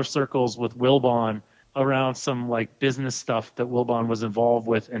similar circles with Wilbon around some like business stuff that Wilbon was involved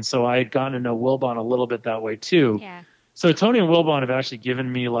with. And so I had gotten to know Wilbon a little bit that way too. Yeah. So Tony and Wilbon have actually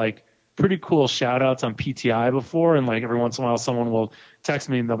given me like pretty cool shout outs on PTI before. And like every once in a while someone will text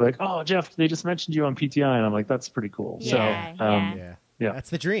me and they'll be like, "Oh, Jeff, they just mentioned you on PTI." And I'm like, that's pretty cool. Yeah, so, yeah. That's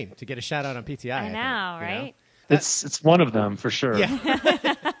the dream, to get a shout out on PTI. I know, right? It's one of them for sure.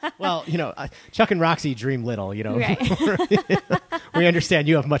 Yeah. Well, Chuck and Roxy dream little, Right. We understand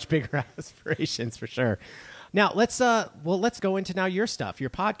you have much bigger aspirations for sure. Now let's go into now your stuff, your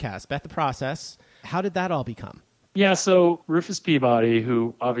podcast, Bet the Process. How did that all become? Yeah, so Rufus Peabody,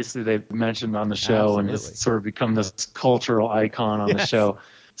 who obviously they've mentioned on the show and has sort of become this cultural icon on the show.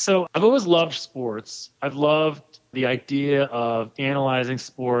 So I've always loved sports. I've loved the idea of analyzing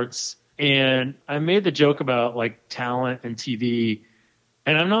sports. And I made the joke about like talent and TV.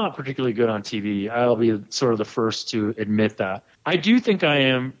 And I'm not particularly good on TV. I'll be sort of the first to admit that. I do think I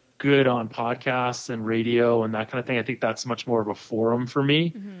am good on podcasts and radio and that kind of thing. I think that's much more of a forum for me.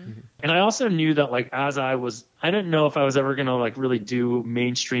 Mm-hmm. And I also knew that like I didn't know if I was ever going to like really do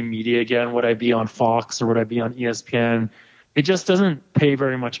mainstream media again. Would I be on Fox or would I be on ESPN? It just doesn't pay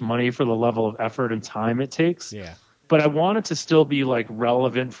very much money for the level of effort and time it takes. Yeah. But I wanted to still be like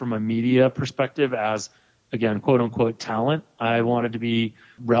relevant from a media perspective as, again, quote unquote talent. I wanted to be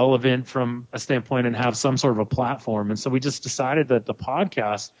relevant from a standpoint and have some sort of a platform. And so we just decided that the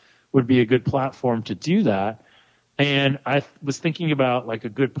podcast would be a good platform to do that. And I was thinking about like a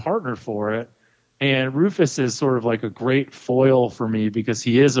good partner for it. And Rufus is sort of like a great foil for me because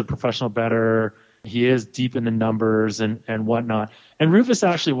he is a professional bettor. He is deep in the numbers and whatnot. And Rufus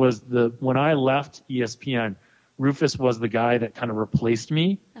actually was when I left ESPN, Rufus was the guy that kind of replaced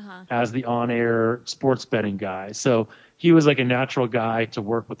me as the on-air sports betting guy. So he was like a natural guy to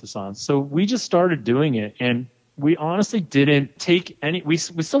work with us on. So we just started doing it, and we honestly didn't take any. We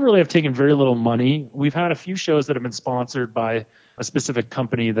still really have taken very little money. We've had a few shows that have been sponsored by a specific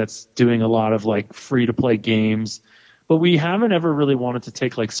company that's doing a lot of like free-to-play games, but we haven't ever really wanted to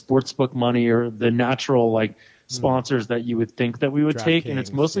take like sportsbook money or the natural like sponsors that you would think that we would take. And it's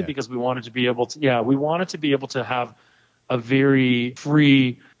DraftKings, mostly yeah. because we wanted to be able to have a very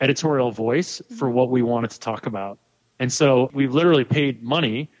free editorial voice for what we wanted to talk about. And so we've literally paid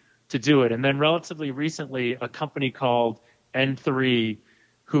money to do it. And then relatively recently, a company called N3,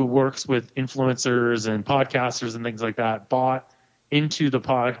 who works with influencers and podcasters and things like that, bought into the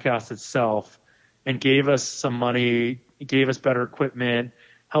podcast itself and gave us some money, gave us better equipment,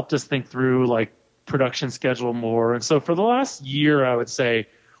 helped us think through like production schedule more. And so for the last year, I would say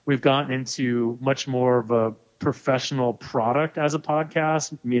we've gotten into much more of a professional product as a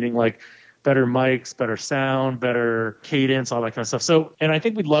podcast, meaning like better mics, better sound, better cadence, all that kind of stuff. So, and I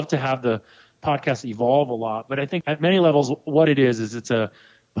think we'd love to have the podcast evolve a lot, but I think at many levels, what it is it's a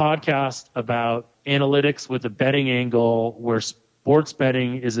podcast about analytics with a betting angle where sports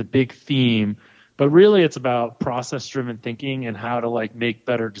betting is a big theme, but really it's about process-driven thinking and how to like make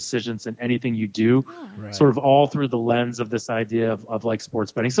better decisions in anything you do, sort of all through the lens of this idea of like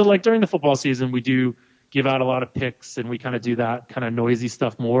sports betting. So like during the football season, we do give out a lot of picks and we kind of do that kind of noisy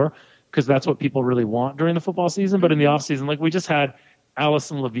stuff more because that's what people really want during the football season. But in the off season, like we just had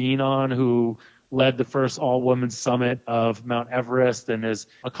Allison Levine on, who led the first all-women's summit of Mount Everest and has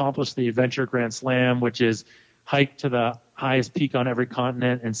accomplished the Adventure Grand Slam, which is hike to the highest peak on every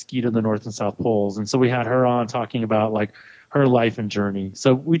continent and ski to the North and South Poles. And so we had her on talking about like her life and journey.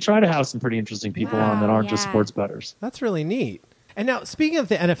 So we try to have some pretty interesting people on that aren't just sports bettors. That's really neat. And now, speaking of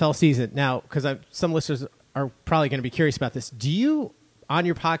the NFL season, now, because some listeners are probably going to be curious about this, do you, on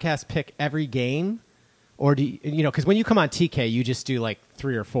your podcast, pick every game? Or do you know, because when you come on TK, you just do like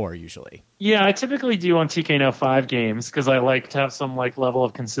 3 or 4 usually. Yeah, I typically do on TK now 5 games because I like to have some like level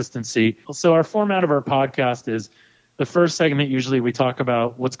of consistency. So our format of our podcast is the first segment, usually we talk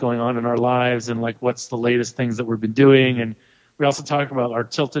about what's going on in our lives and like what's the latest things that we've been doing. And we also talk about our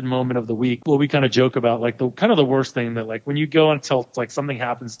tilted moment of the week. Well, we kind of joke about like the kind of the worst thing that like when you go on tilt, like something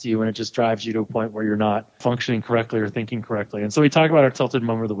happens to you and it just drives you to a point where you're not functioning correctly or thinking correctly. And so we talk about our tilted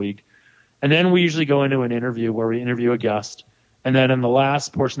moment of the week. And then we usually go into an interview where we interview a guest. And then in the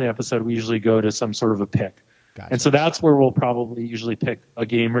last portion of the episode, we usually go to some sort of a pick. Gotcha. And so that's where we'll probably usually pick a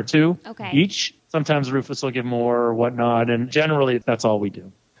game or 2 Okay. each. Sometimes Rufus will give more or whatnot. And generally, that's all we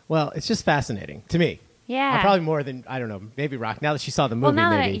do. Well, it's just fascinating to me. Yeah. Probably more than, I don't know, maybe Rock. Now that she saw the movie, Well, now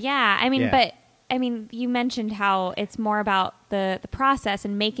maybe. that, yeah, I mean, Yeah. but I mean, you mentioned how it's more about the process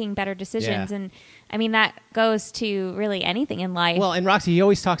and making better decisions, Yeah. and I mean that goes to really anything in life. Well, and Roxy, he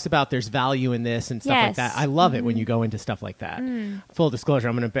always talks about there's value in this and stuff like Yes. that. I love it when you go into stuff like that. Full disclosure,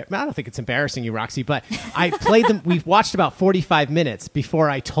 I don't think it's embarrassing you, Roxy, but I played them. We've watched about 45 minutes before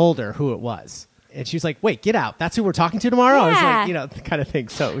I told her who it was. And she was like, wait, get out. That's who we're talking to tomorrow? I was Yeah. like, you know, the kind of thing.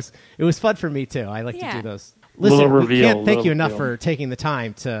 So it was fun for me, too. I like to Yeah. do those. Little Listen, we reveal, can't thank little you enough reveal. for taking the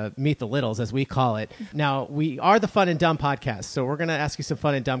time to meet the littles, as we call it. Now, we are the Fun and Dumb podcast, so we're going to ask you some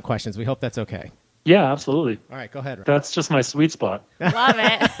fun and dumb questions. We hope that's okay. Yeah, absolutely. All right, go ahead. Rob. That's just my sweet spot. Love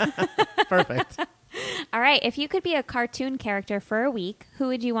it. Perfect. All right, if you could be a cartoon character for a week, who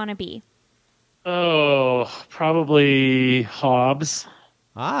would you want to be? Oh, probably Hobbs.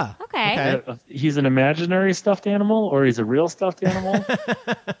 Ah, Okay. He's an imaginary stuffed animal or he's a real stuffed animal.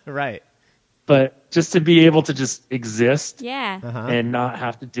 right. But just to be able to just exist Yeah. Uh-huh. and not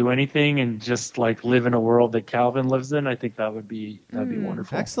have to do anything and just like live in a world that Calvin lives in, I think that'd be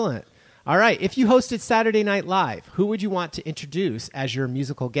wonderful. Excellent. All right. If you hosted Saturday Night Live, who would you want to introduce as your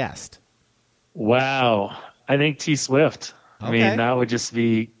musical guest? Wow. I think T Swift. I Okay. mean, that would just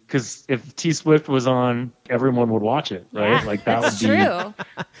be because if T Swift was on, everyone would watch it, right? Yeah, Like that would that's be true.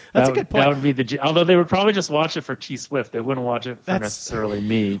 That's a good point. That would be although they would probably just watch it for T Swift. They wouldn't watch it for That's- necessarily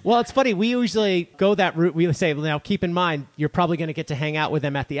me. Well, it's funny. We usually go that route. We say, now keep in mind, you're probably going to get to hang out with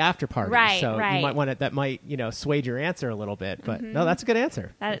them at the after party. Right, So right. you might want to, that might, sway your answer a little bit. But no, that's a good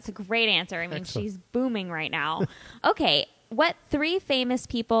answer. That's a great answer. I mean, Excellent. she's booming right now. Okay, what 3 famous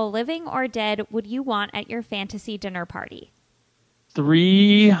people, living or dead, would you want at your fantasy dinner party?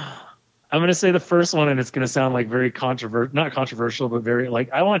 3, I'm going to say the first one, and it's going to sound like very not controversial, but very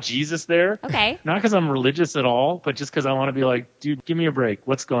like, I want Jesus there. Okay. Not because I'm religious at all, but just because I want to be like, dude, give me a break.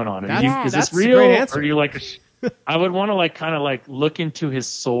 What's going on? Is That's this a real? great answer. Or are you like, I would want to like kind of like look into his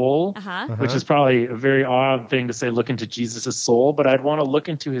soul, Uh-huh. which is probably a very odd thing to say, look into Jesus' soul, but I'd want to look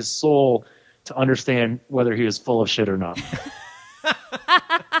into his soul to understand whether he was full of shit or not.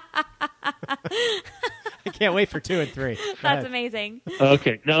 I can't wait for 2 and 3. Go That's ahead. amazing.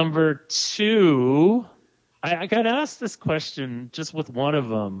 Okay, number 2, I got asked this question just with one of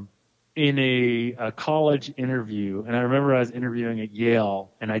them in a college interview, and I remember I was interviewing at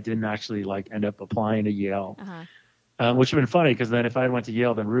Yale, and I didn't actually like end up applying to Yale. Uh-huh. which would have been funny because then if I went to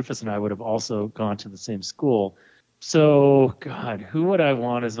Yale, then Rufus and I would have also gone to the same school. So, God, who would I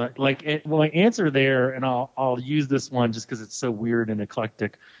want as my answer there, and I'll use this one just because it's so weird and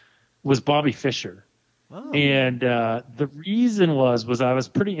eclectic, was Bobby Fischer. Oh. And the reason was I was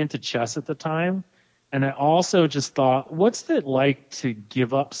pretty into chess at the time, and I also just thought, what's it like to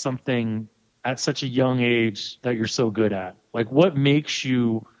give up something at such a young age that you're so good at? Like, what makes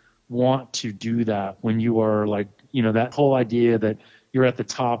you want to do that when you are like, that whole idea that you're at the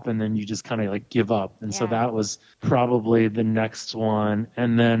top and then you just kind of like give up. And so that was probably the next one.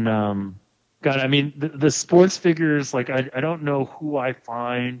 And then, God, I mean, the sports figures, like, I don't know who I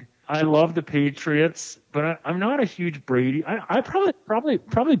find. I love the Patriots, but I'm not a huge Brady. I probably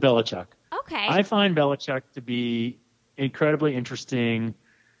Belichick. Okay. I find Belichick to be incredibly interesting.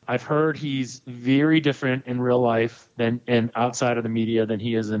 I've heard he's very different in real life and outside of the media than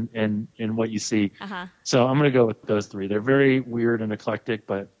he is in what you see. Uh-huh. So I'm going to go with those three. They're very weird and eclectic,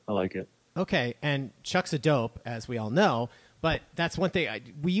 but I like it. Okay, and Chuck's a dope, as we all know, but that's one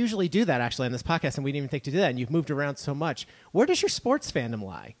thing. We usually do that, actually, on this podcast, and we didn't even think to do that, and you've moved around so much. Where does your sports fandom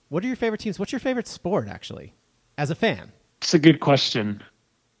lie? What are your favorite teams? What's your favorite sport, actually, as a fan? It's a good question.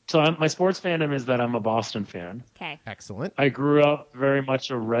 So my sports fandom is that I'm a Boston fan. Okay. Excellent. I grew up very much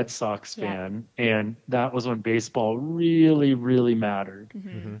a Red Sox fan, and that was when baseball really, really mattered.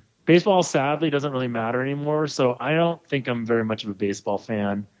 Mm-hmm. Baseball, sadly, doesn't really matter anymore, so I don't think I'm very much of a baseball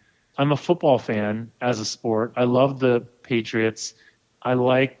fan. I'm a football fan as a sport. I love the Patriots. I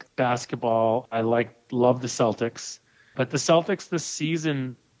like basketball. I love the Celtics. But the Celtics this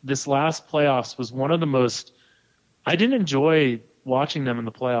season, this last playoffs, was one of the most – I didn't enjoy – watching them in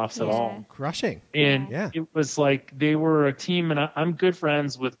the playoffs at all. Crushing. And it was like they were a team, and I'm good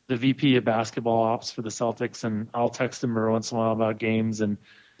friends with the VP of basketball ops for the Celtics, and I'll text him every once in a while about games. And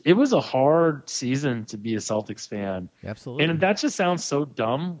it was a hard season to be a Celtics fan. Absolutely. And that just sounds so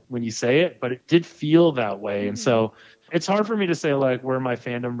dumb when you say it, but it did feel that way. And so it's hard for me to say like where my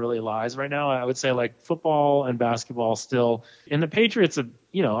fandom really lies right now. I would say like football and basketball still. And the Patriots,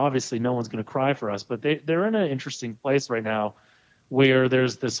 obviously no one's going to cry for us, but they're in an interesting place right now, where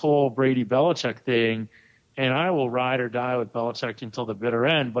there's this whole Brady Belichick thing, and I will ride or die with Belichick until the bitter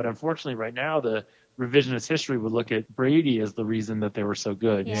end. But unfortunately, right now, the revisionist history would look at Brady as the reason that they were so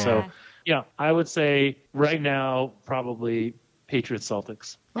good. Yeah. So, I would say right now, probably Patriots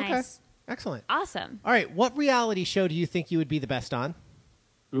Celtics. Okay. Nice. Excellent. Awesome. All right. What reality show do you think you would be the best on?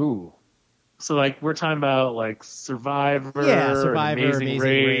 Ooh. So, like, we're talking about, like, Survivor, Survivor, Amazing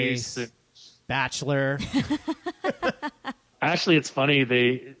Race. Bachelor. Actually, it's funny.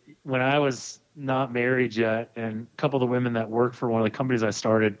 When I was not married yet, and a couple of the women that worked for one of the companies I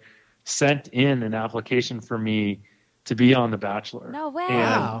started sent in an application for me to be on The Bachelor. No way.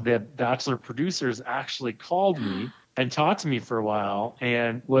 And the Bachelor producers actually called me and talked to me for a while.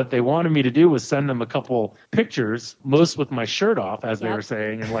 And what they wanted me to do was send them a couple pictures, most with my shirt off, as they were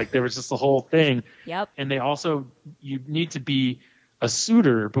saying. And like there was just the whole thing. Yep. And they also, you need to be a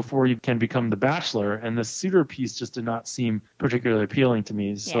suitor before you can become the Bachelor, and the suitor piece just did not seem particularly appealing to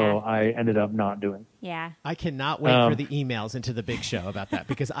me, so I ended up not doing. Yeah. I cannot wait for the emails into the big show about that,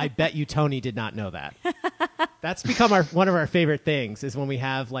 because I bet you Tony did not know that. That's become one of our favorite things, is when we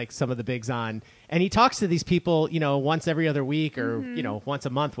have like some of the bigs on, and he talks to these people, once every other week or once a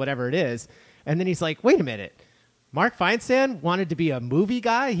month, whatever it is, and then he's like, wait a minute. Mark Feinstein wanted to be a movie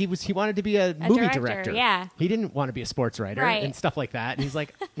guy. He wanted to be a movie director. Yeah. He didn't want to be a sports writer and stuff like that. And he's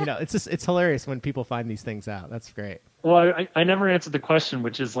like, it's hilarious when people find these things out. That's great. Well, I never answered the question,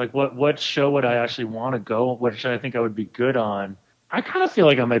 which is like, what show would I actually want to go? What show I think I would be good on? I kind of feel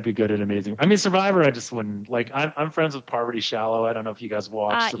like I might be good at Amazing. I mean, Survivor, I just wouldn't. Like, I'm friends with Parvati Shallow. I don't know if you guys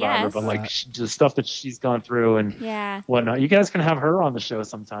watch Survivor, yes. but like the stuff that she's gone through and whatnot. You guys can have her on the show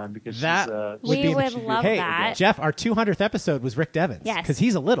sometime, because we would love that. Jeff, our 200th episode was Rick Devens. Yes. Because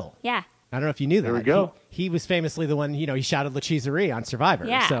he's a little. Yeah. I don't know if you knew that. There we go. He was famously the one, he shouted La Cheeserie on Survivor.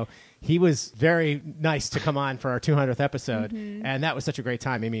 Yeah. So he was very nice to come on for our 200th episode. And that was such a great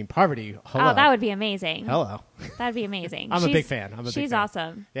time. I mean, Parvati, hello. Oh, that would be amazing. Hello. That'd be amazing. I'm a big fan. She's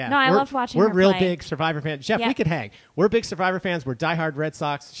awesome. Yeah. No, I loved watching her We're real play. big Survivor fans. Jeff, we could hang. We're big Survivor fans. We're diehard Red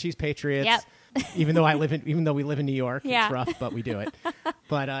Sox. She's Patriots. Yep. even though we live in New York. Yeah. It's rough, but we do it.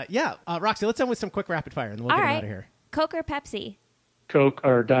 But Roxy, let's end with some quick rapid fire, and then we'll get him out of here. Coke or Pepsi? Coke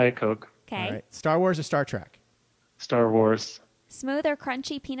or Diet Coke. Okay. All right. Star Wars or Star Trek? Star Wars. Smooth or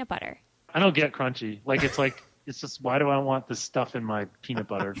crunchy peanut butter? I don't get crunchy. It's just, why do I want this stuff in my peanut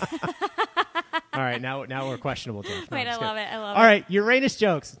butter? All right, now we're questionable, Jeff. No, Wait, I'm I love it. I love All it. right, Uranus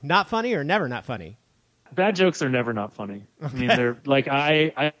jokes. Not funny or never not funny? Bad jokes are never not funny. I mean, they're like,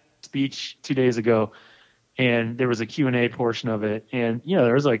 I speech 2 days ago, and there was a Q&A portion of it. And,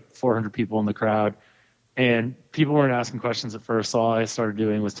 there was like 400 people in the crowd. And people weren't asking questions at first, so all I started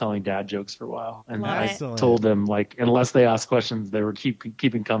doing was telling dad jokes for a while. And I Excellent. told them, like, unless they asked questions, they were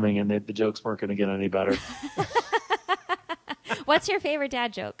keeping coming, and the jokes weren't going to get any better. What's your favorite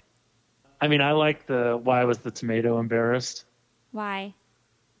dad joke? I mean, I like why was the tomato embarrassed? Why?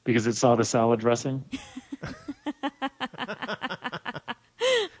 Because it saw the salad dressing.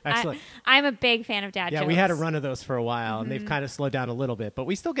 Excellent. I'm a big fan of dad jokes. Yeah, we had a run of those for a while, and they've kind of slowed down a little bit, but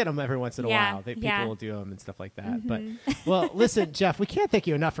we still get them every once in a while. People will do them and stuff like that. But, well, listen, Jeff, we can't thank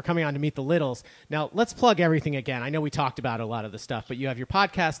you enough for coming on to Meet the Littles. Now, let's plug everything again. I know we talked about a lot of the stuff, but you have your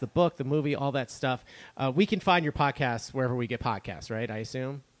podcast, the book, the movie, all that stuff. We can find your podcast wherever we get podcasts, right, I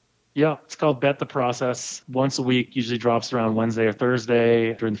assume? Yeah, it's called Bet the Process. Once a week, usually drops around Wednesday or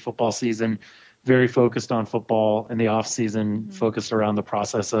Thursday during the football season. Very focused on football in the off season, focused around the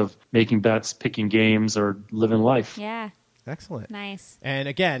process of making bets, picking games, or living life. Yeah. Excellent. Nice. And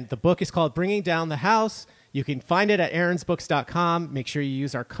again, the book is called Bringing Down the House. You can find it at aaronsbooks.com. Make sure you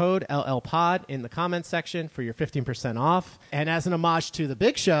use our code LLPOD in the comments section for your 15% off. And as an homage to the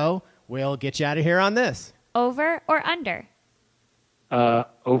big show, we'll get you out of here on this. Over or under?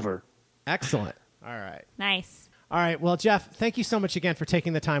 Over. Excellent. All right. Nice. All right. Well, Jeff, thank you so much again for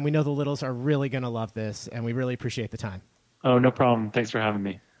taking the time. We know the Littles are really going to love this, and we really appreciate the time. Oh, no problem. Thanks for having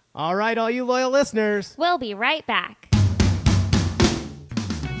me. All right, all you loyal listeners. We'll be right back.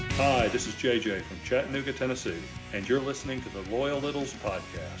 Hi, this is JJ from Chattanooga, Tennessee, and you're listening to the Loyal Littles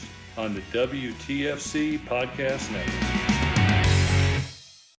podcast on the WTFC Podcast Network.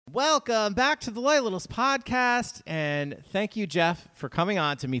 Welcome back to the Loyal Littles podcast, and thank you, Jeff, for coming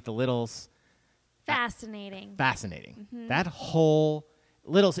on to Meet the Littles. Fascinating. Fascinating. That whole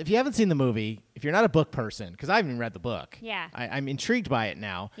Littles, if you haven't seen the movie, if you're not a book person, because I haven't even read the book. Yeah. I'm intrigued by it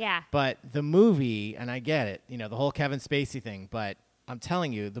now. Yeah. But the movie, and I get it, the whole Kevin Spacey thing, but I'm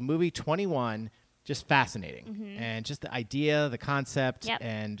telling you, the movie 21, just fascinating. And just the idea, the concept,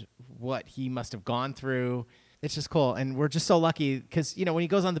 and what he must have gone through. It's just cool. And we're just so lucky because, when he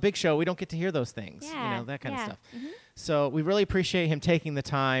goes on the big show, we don't get to hear those things, that kind of stuff. So we really appreciate him taking the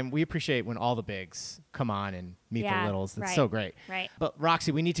time. We appreciate when all the bigs come on and meet the Littles. It's so great. Right. But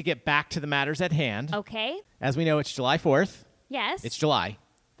Roxy, we need to get back to the matters at hand. Okay. As we know, it's July 4th. Yes. It's July.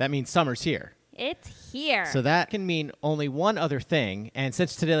 That means summer's here. It's here. So that can mean only one other thing. And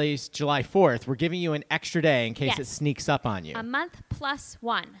since today's July 4th, we're giving you an extra day in case it sneaks up on you. A month plus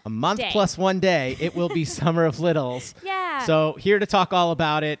one. A month plus 1 day. It will be Summer of Littles. Yeah. So here to talk all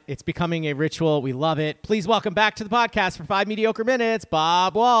about it. It's becoming a ritual. We love it. Please welcome back to the podcast for 5 mediocre minutes,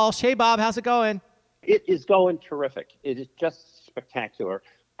 Bob Walsh. Hey, Bob. How's it going? It is going terrific. It is just spectacular.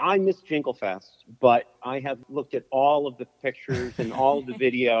 I miss Jingle Fest, but I have looked at all of the pictures and all of the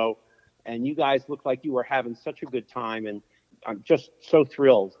video, and you guys look like you were having such a good time, and I'm just so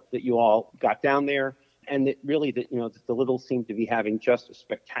thrilled that you all got down there, and that really that the Littles seem to be having just a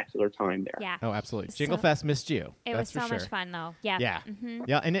spectacular time there. Yeah. Oh, absolutely. Jingle Fest missed you. It was so much fun, though. Yeah. Yeah.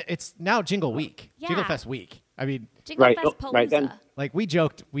 Yeah, and it's now Jingle Week. Yeah. Jingle Fest Week. I mean, Jingle Fest Palooza. Right then. like we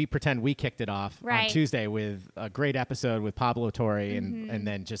joked, we pretend we kicked it off on Right. Tuesday with a great episode with Pablo Torre, and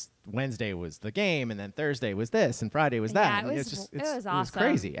then just Wednesday was the game, and then Thursday was this, and Friday was that. Yeah, and it was just it was It was awesome.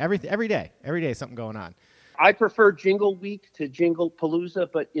 crazy. Every day something going on. I prefer Jingle Week to Jingle Palooza,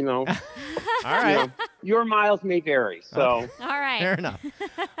 but All right. your miles may vary. So All right. Fair enough.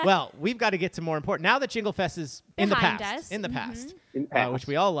 Well, we've got to get to more important. Now that Jingle Fest is in the Behind past, us. in the past, in the past. which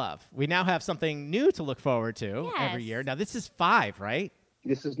we all love, we now have something new to look forward to every Yes. year. Now, this is 5, right?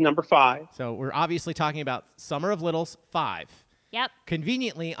 This is number 5. So we're obviously talking about Summer of Littles 5, Yep.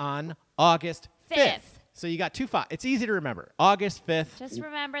 conveniently on August 5th. 5th. So you got 2 5. It's easy to remember. August 5th. Just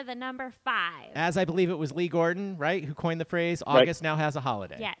remember the number 5. As I believe it was Lee Gordon, right, who coined the phrase, Right. August now has a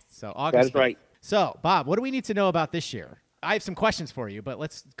holiday. Yes. So August That is 5th. right. So, Bob, what do we need to know about this year? I have some questions for you, but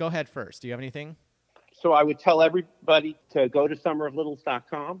let's go ahead first. Do you have anything? So I would tell everybody to go to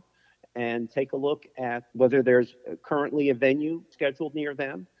summeroflittles.com and take a look at whether there's currently a venue scheduled near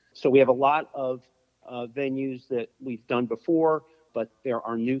them. So we have a lot of venues that we've done before, but there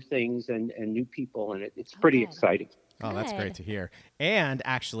are new things and new people, and it's pretty Good. exciting. Oh, that's Good. great to hear. And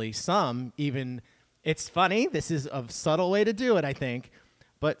actually, some even, it's funny, this is a subtle way to do it, I think,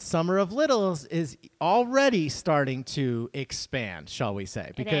 but Summer of Littles is already starting to expand, shall we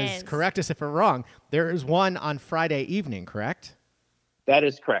say. Because, is. correct us if we're wrong, there is one on Friday evening, correct? That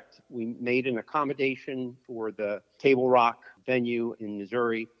is correct. We made an accommodation for the Table Rock venue in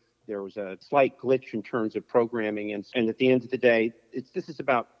Missouri. There was a slight glitch in terms of programming, and at the end of the day, this is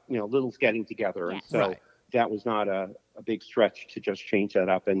about Littles getting together, Yes. and so Right. that was not a big stretch to just change that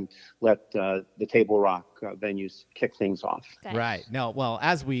up and let the Table Rock venues kick things off. Good. Right. No, well,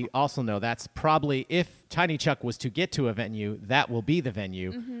 as we also know, that's probably, if Tiny Chuck was to get to a venue, that will be the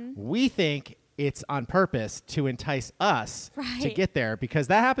venue. We think it's on purpose to entice us to get there because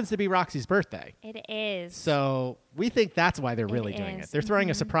that happens to be Roxy's birthday. It is. So we think that's why they're really doing it. They're throwing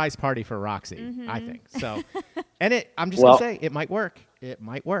a surprise party for Roxy, I think. So, and I'm just going to say, it might work. It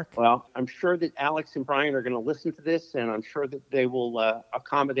might work. Well, I'm sure that Alex and Brian are going to listen to this, and I'm sure that they will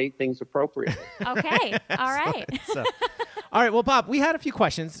accommodate things appropriately. Okay. All right. So, all right. Well, Bob, we had a few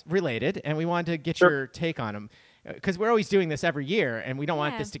questions related, and we wanted to get your take on them. Because we're always doing this every year, and we don't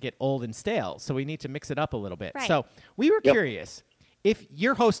want this to get old and stale, so we need to mix it up a little bit. Right. So we were curious, if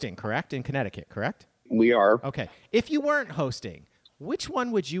you're hosting, correct, in Connecticut, correct? We are. Okay. If you weren't hosting, which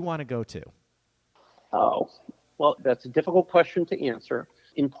one would you want to go to? Oh, well, that's a difficult question to answer,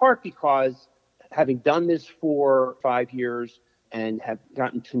 in part because having done this for 5 years and have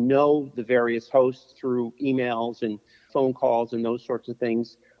gotten to know the various hosts through emails and phone calls and those sorts of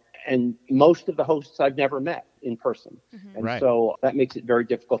things, and most of the hosts I've never met in person. And so that makes it very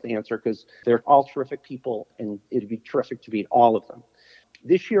difficult to answer because they're all terrific people and it'd be terrific to meet all of them.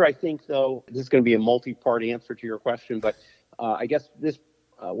 This year, I think, though, this is going to be a multi-part answer to your question, but I guess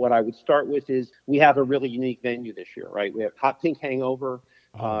what I would start with is we have a really unique venue this year, right? We have Hot Pink Hangover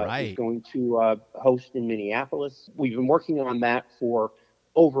is going to host in Minneapolis. We've been working on that for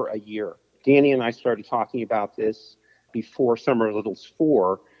over a year. Danny and I started talking about this before Summer Littles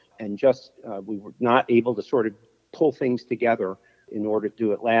 4, and just we were not able to sort of pull things together in order to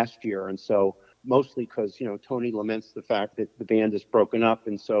do it last year. And so mostly because, Tony laments the fact that the band is broken up.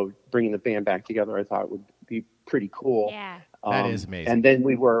 And so bringing the band back together, I thought would be pretty cool. Yeah. That is amazing. And then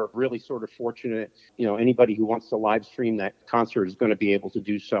we were really sort of fortunate, anybody who wants to live stream that concert is going to be able to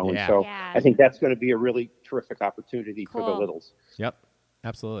do so. Yeah. And so I think that's going to be a really terrific opportunity for the Littles. Yep.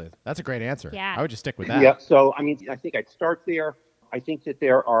 Absolutely. That's a great answer. Yeah. I would just stick with that. Yeah. So, I think I'd start there. I think that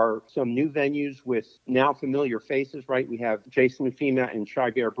there are some new venues with now familiar faces, right? We have Jason Ufema and Shy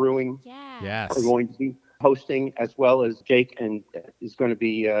Bear Brewing Yes. are going to be hosting, as well as Jake and is going to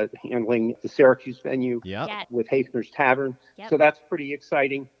be handling the Syracuse venue with Hafner's Tavern. So that's pretty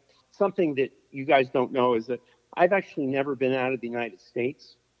exciting. Something that you guys don't know is that I've actually never been out of the United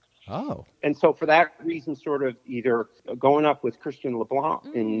States. Oh. And so for that reason, sort of either going up with Christian LeBlanc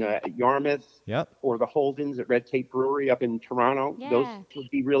in Yarmouth or the Holdens at Red Tape Brewery up in Toronto, those would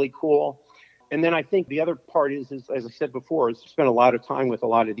be really cool. And then I think the other part is, as I said before, is spend a lot of time with a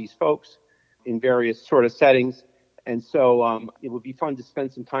lot of these folks in various sort of settings. And so it would be fun to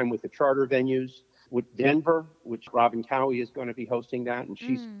spend some time with the charter venues, with Denver, which Robin Cowie is going to be hosting that. And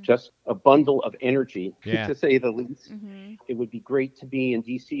she's just a bundle of energy, to say the least. It would be great to be in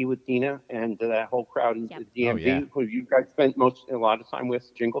D.C. with Dina and that whole crowd in the DMV, who you guys spent a lot of time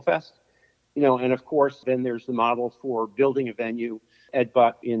with, Jingle Fest. And of course, then there's the model for building a venue, Ed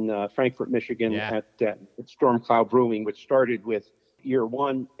Butt in Frankfort, Michigan at Storm Cloud Brewing, which started with year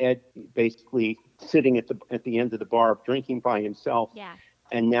one, Ed basically sitting at the end of the bar drinking by himself. Yeah.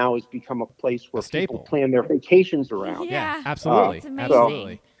 And now has become a place where staple. people plan their vacations around. Yeah, absolutely. It's amazing.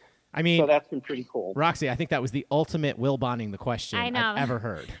 Absolutely. I mean, so that's been pretty cool. Roxy, I think that was the ultimate Will Bonding the question I've ever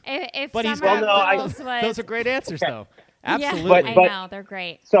heard. If but those are great answers, though. Absolutely. Absolutely. I know, they're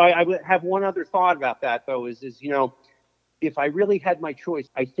great. So I would have one other thought about that, though, is if I really had my choice,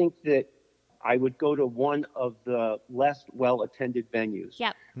 I think that I would go to one of the less well-attended venues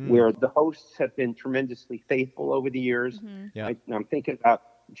where the hosts have been tremendously faithful over the years. I'm thinking about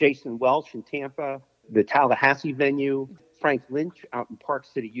Jason Welch in Tampa, the Tallahassee venue, Frank Lynch out in Park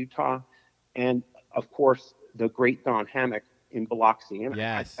City, Utah, and, of course, the great Don Hammock in Biloxi. And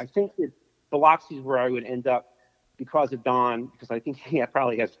I think that Biloxi is where I would end up because of Don, because I think he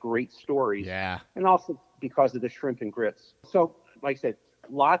probably has great stories. Yeah. And also because of the shrimp and grits. So, like I said,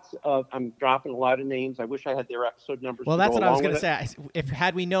 I'm dropping a lot of names. I wish I had their episode numbers. Well, that's what I was going to say.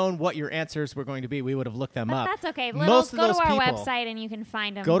 Had we known what your answers were going to be, we would have looked them up. That's okay. Go to our website and you can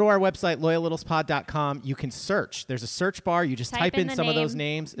find them. Go to our website, loyallittlespod.com. You can search. There's a search bar. You just type in some of those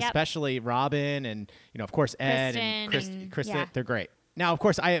names, especially Robin and, of course, Ed and Kristen. They're great. Now, of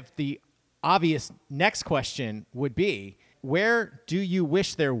course, I have the obvious next question would be, where do you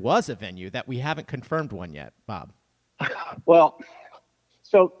wish there was a venue that we haven't confirmed one yet, Bob? Well,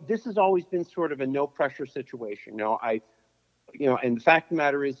 so this has always been sort of a no pressure situation. And the fact of the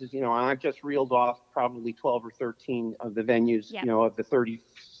matter is, I've just reeled off probably 12 or 13 of the venues, of the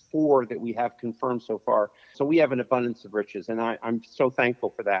 34 that we have confirmed so far. So we have an abundance of riches, and I'm so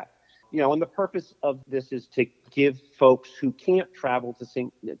thankful for that. And the purpose of this is to give folks who can't travel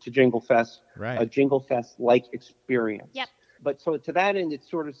to Jingle Fest Right. a Jingle Fest-like experience. Yep. But so to that end, it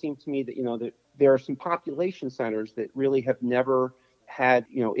sort of seemed to me that, that there are some population centers that really have never had,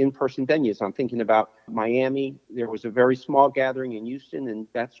 in-person venues. I'm thinking about Miami. There was a very small gathering in Houston, and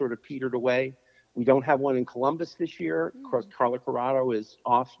that sort of petered away. We don't have one in Columbus this year. Of course, Carla Corrado is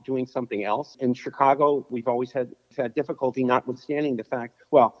off doing something else. In Chicago, we've always had difficulty, notwithstanding the fact,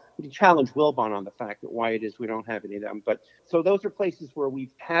 we can challenge Wilbon on the fact that why it is we don't have any of them. But so those are places where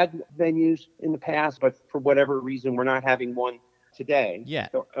we've had venues in the past, but for whatever reason, we're not having one today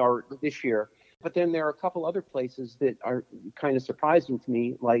or this year. But then there are a couple other places that are kind of surprising to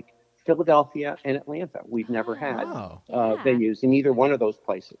me, like Philadelphia and Atlanta. We've never had venues in either one of those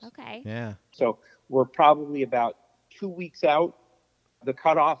places. Okay. Yeah. So we're probably about 2 weeks out. The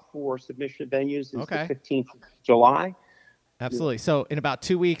cutoff for submission of venues is the 15th of July. Absolutely. So in about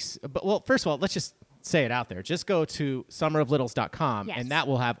 2 weeks, first of all, let's just say it out there. Just go to summeroflittles.com and that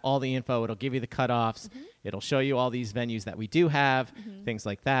will have all the info. It'll give you the cutoffs. Mm-hmm. It'll show you all these venues that we do have, things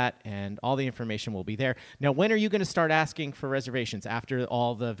like that, and all the information will be there. Now, when are you going to start asking for reservations? After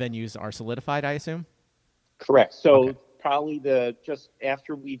all the venues are solidified, I assume? Correct. So probably just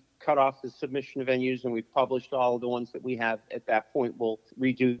after we've cut off the submission of venues and we've published all of the ones that we have, at that point, we'll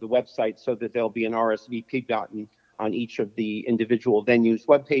redo the website so that there'll be an RSVP button on each of the individual venues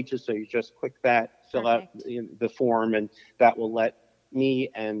web pages. So you just click that, fill out the form, and that will let me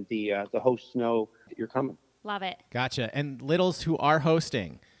and the hosts know that you're coming. Love it. Gotcha. And Littles who are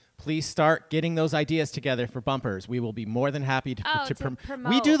hosting, please start getting those ideas together for bumpers. We will be more than happy to promote.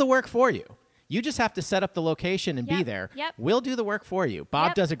 We do the work for you. You just have to set up the location and be there. Yep. We'll do the work for you.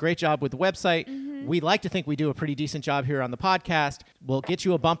 Bob does a great job with the website. Mm-hmm. We like to think we do a pretty decent job here on the podcast. We'll get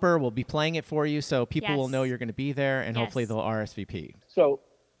you a bumper. We'll be playing it for you so people will know you're going to be there, and hopefully they'll RSVP. So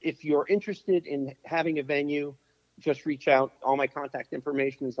if you're interested in having a venue, just reach out. All my contact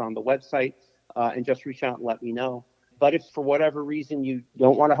information is on the website, and just reach out and let me know. But if for whatever reason you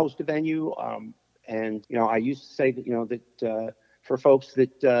don't want to host a venue, and I used to say that for folks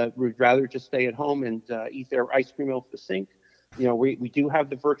that would rather just stay at home and eat their ice cream off the sink, we do have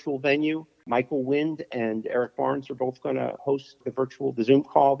the virtual venue. Michael Wind and Eric Barnes are both going to host the Zoom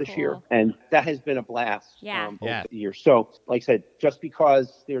call this year, and that has been a blast. Both years. So, like I said, just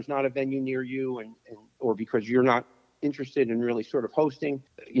because there's not a venue near you, or because you're not interested in really sort of hosting,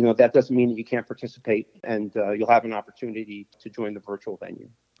 that doesn't mean that you can't participate, and you'll have an opportunity to join the virtual venue.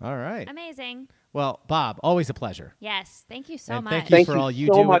 All right. Amazing. Well, Bob, always a pleasure. Yes. Thank you so much. Thank you for all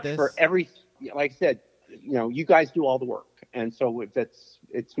you do with this. For like I said, you guys do all the work. And so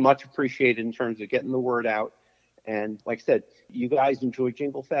it's much appreciated in terms of getting the word out. And like I said, you guys enjoy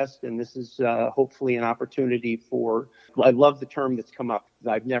Jingle Fest, and this is hopefully an opportunity I love the term that's come up.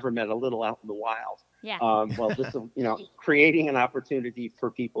 I've never met a little out in the wild. Yeah. Just, creating an opportunity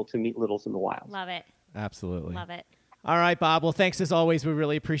for people to meet littles in the wild. Love it. Absolutely. Love it. All right, Bob. Well, thanks as always. We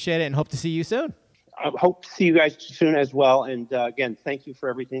really appreciate it and hope to see you soon. I hope to see you guys soon as well. And again, thank you for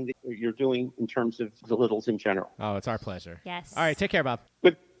everything that you're doing in terms of the littles in general. Oh, it's our pleasure. Yes. All right. Take care, Bob.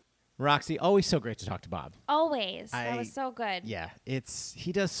 Good. Roxy, always so great to talk to Bob. Always. That was so good. Yeah.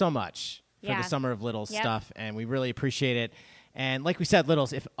 He does so much for the Summer of Littles stuff, and we really appreciate it. And like we said,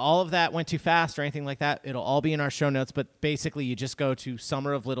 Littles, if all of that went too fast or anything like that, it'll all be in our show notes. But basically, you just go to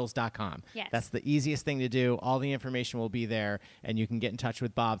summeroflittles.com. Yes. That's the easiest thing to do. All the information will be there, and you can get in touch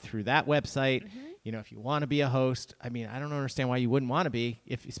with Bob through that website. Mm-hmm. If you want to be a host, I don't understand why you wouldn't want to be,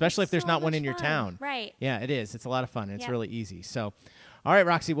 especially if there's not one in your town. Right. Yeah, it is. It's a lot of fun. It's really easy. So, all right,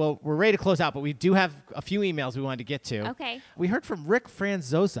 Roxy, well, we're ready to close out, but we do have a few emails we wanted to get to. Okay. We heard from Rick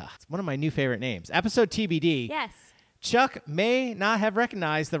Franzosa. It's one of my new favorite names. Episode TBD. Yes. Chuck may not have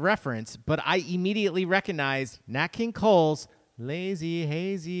recognized the reference, but I immediately recognized Nat King Cole's Lazy,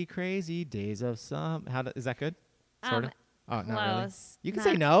 Hazy, Crazy Days of Summer. Is that good? Sort of? Oh, close. Not really. You can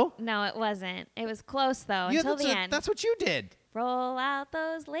say no. No, it wasn't. It was close, though, until the end. That's what you did. Roll out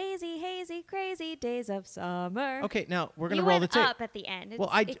those lazy, hazy, crazy days of summer. Okay, now we're going to roll the tape. Up at the end.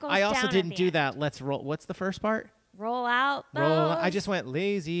 I also didn't do that. Let's roll. What's the first part? Roll out those. I just went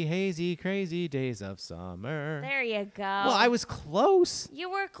lazy, hazy, crazy days of summer. There you go. Well, I was close. You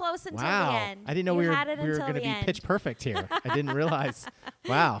were close until the end. I didn't know we were going to be pitch perfect here. I didn't realize.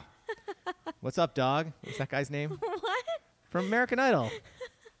 Wow. What's up, dog? What's that guy's name? What? From American Idol.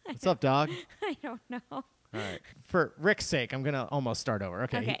 What's up, dog? I don't know. All right. For Rick's sake, I'm going to almost start over.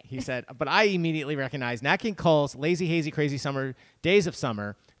 Okay. He said, but I immediately recognized Nat King Cole's Lazy, Hazy, Crazy Summer, Days of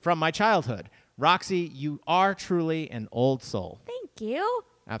Summer from my childhood. Roxy, you are truly an old soul. Thank you.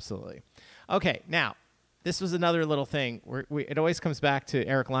 Absolutely. Okay, now, This was another little thing. It always comes back to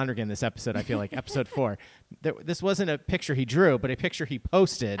Eric Lonergan, this episode, I feel like, episode 4. This wasn't a picture he drew, but a picture he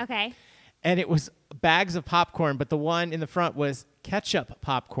posted. Okay. And it was bags of popcorn, but the one in the front was ketchup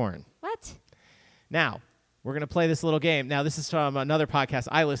popcorn. What? Now, we're going to play this little game. Now, this is from another podcast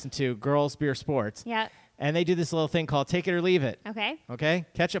I listen to, Girls Beer Sports. Yeah. And they do this little thing called Take It or Leave It. Okay. Okay?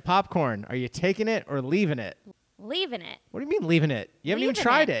 Ketchup popcorn. Are you taking it or leaving it? Leaving it. What do you mean leaving it? You haven't even Leaving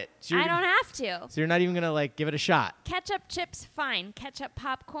tried it. So I don't have to. So you're not even going to, like, give it a shot? Ketchup chips, fine. Ketchup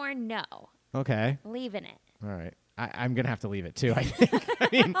popcorn, no. Okay. Leaving it. All right. I'm going to have to leave it, too, I think. I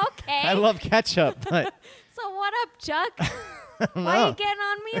mean, Okay. I love ketchup, but So what up, Chuck? I don't Why are know. you getting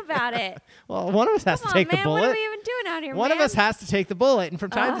on me about it? Well, one of us has Come to take on, man. the bullet. What are we even doing out here, One man? of us has to take the bullet, and from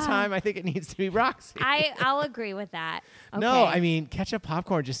time to time, I think it needs to be Roxy. I'll agree with that. Okay. No, I mean, ketchup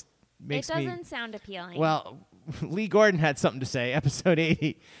popcorn just makes it me... doesn't sound appealing. Well, Lee Gordon had something to say, episode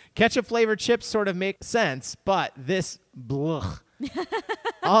 80. Ketchup-flavored chips sort of make sense, but this, blech.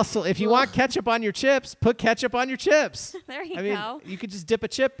 Also, if you want ketchup on your chips, put ketchup on your chips. There you I mean, go. you could just dip a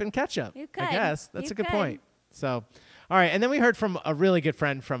chip in ketchup. You could. I guess. That's You a good could. point. So, all right. And then we heard from a really good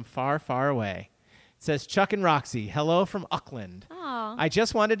friend from far, far away. It says, Chuck and Roxy, hello from Auckland. Aw. I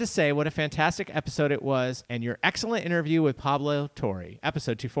just wanted to say what a fantastic episode it was and your excellent interview with Pablo Torre,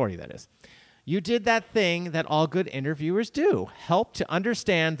 episode 240, that is. You did that thing that all good interviewers do, help to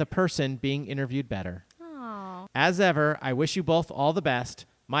understand the person being interviewed better. Aw. As ever, I wish you both all the best.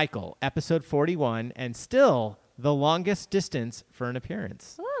 Michael, episode 41, and still the longest distance for an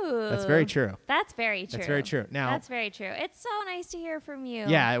appearance. Ooh. That's very true. That's very true. That's very true. Now, That's very true. It's so nice to hear from you.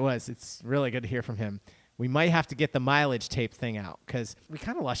 yeah, it was. It's really good to hear from him. We might have to get the mileage tape thing out because we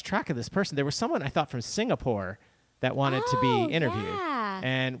kind of lost track of this person. There was someone I thought from Singapore that wanted to be interviewed. Yeah.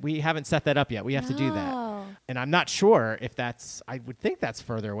 And we haven't set that up yet. We have to do that. No. And I'm not sure if that's, I would think that's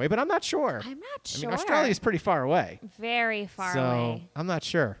further away, but I'm not sure. I'm not I sure. mean, Australia's pretty far away. Very far so away. I'm not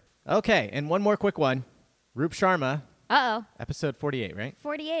sure. Okay, and one more quick one. Roop Sharma, Uh-oh. episode 48, right?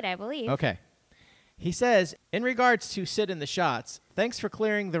 48, I believe. Okay. He says, in regards to Sid in the Shots, thanks for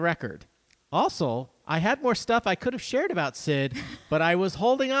clearing the record. Also, I had more stuff I could have shared about Sid, but I was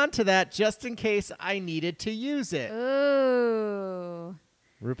holding on to that just in case I needed to use it. Ooh.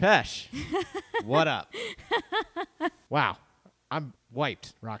 Rupesh, what up? Wow. I'm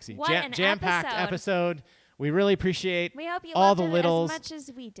wiped, Roxy. What an Jam-packed episode. We really appreciate We hope you all loved the it littles. as much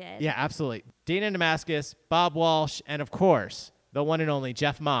as we did. Yeah, absolutely. Dana Damascus, Bob Walsh, and of course, the one and only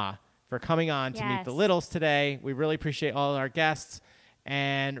Jeff Ma for coming on to meet the Yes. littles today. We really appreciate all our guests.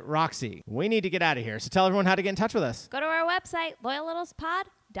 And Roxy, we need to get out of here. So tell everyone how to get in touch with us. Go to our website,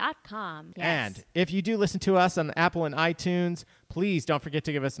 loyallittlespod.com. Yes. And if you do listen to us on Apple and iTunes, please don't forget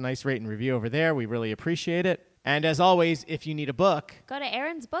to give us a nice rate and review over there. We really appreciate it. And as always, if you need a book, go to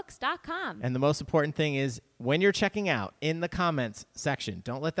aaronsbooks.com. and the most important thing is when you're checking out in the comments section,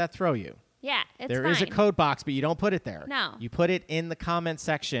 don't let that throw you. Yeah, it's There fine. is a code box, but you don't put it there. No. You put it in the comments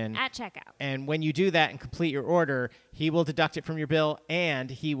section. At checkout. And when you do that and complete your order, he will deduct it from your bill, and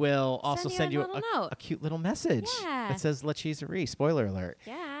he will also send you a little note. a cute little message Yeah. that says La Cheeserie, spoiler alert.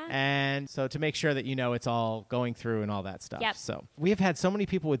 Yeah. And so to make sure that you know it's all going through and all that stuff. Yep. So we have had so many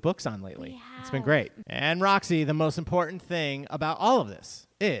people with books on lately. We It's been have. great. And Roxy, the most important thing about all of this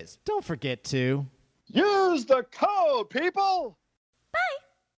is don't forget to use the code, people.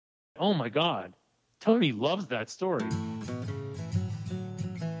 Oh my God. Tony loves that story.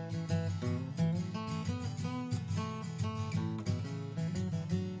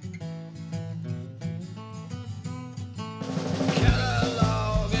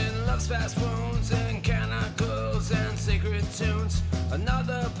 Catalog and loves fast phones and canticles and sacred tunes.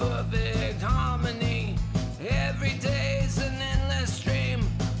 Another perfect harmony. Every day's an endless stream.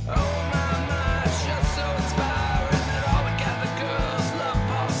 Oh my, just so inspiring that all the Catholic girls love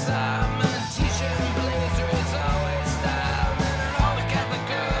Paul Simon. T-shirt and blazer is always styling, and all the Catholic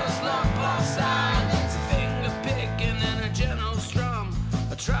girls love Paul Simon. It's a finger picking and a gentle strum,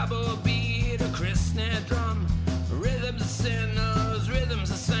 a tribal beat, a Chris snare drum. Rhythms of sinners,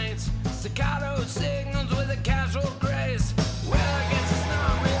 rhythms of saints, staccato signals with a casual grace. Well, I guess it's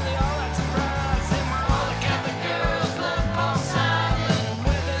not really all that surprising when all the Catholic girls love Paul Simon.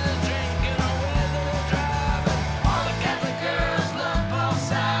 Whether they're drinking or whether they're driving, all the Catholic girls love Paul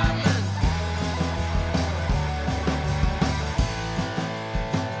Simon.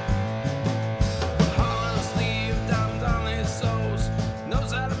 Holland sleeve diamonds on his soles,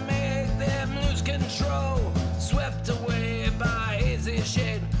 knows how to make them lose control. Swept away by hazy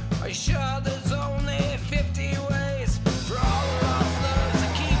shade. Are you sure there's only 50 ways for all the rustlers to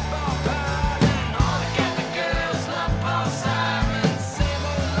keep on piling? All the Catholic girls love Paul Simon. Same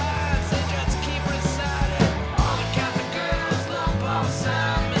old lines they just keep reciting.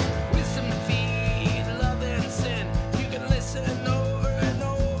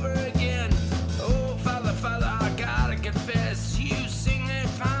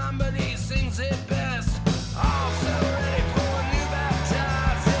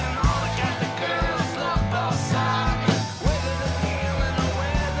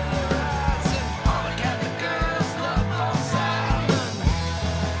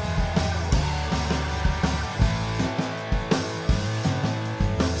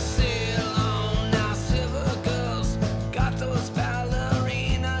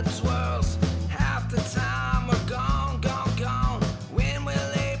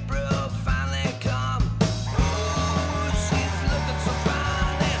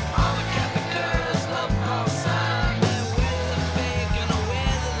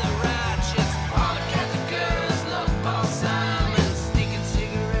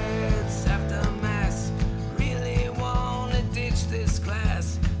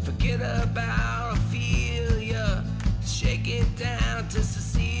 class. Forget about Ophelia. Shake it down to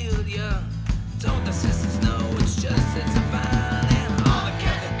Cecilia. Don't the sisters know it's just it's a fine. And all the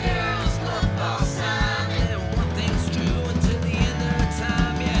Catholic girls love Paul Simon. One thing's true until the end of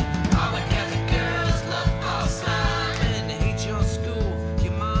time, yeah. All the Catholic girls love Paul Simon. Hate your school,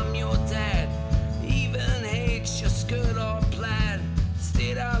 your mom, your dad. Even hates your skirt or plaid.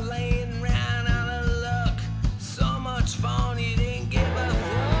 Stayed out laying round out of luck. So much fun, you didn't give a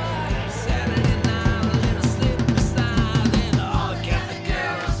fuck. Saturday night, a little slip and slide. And all the Catholic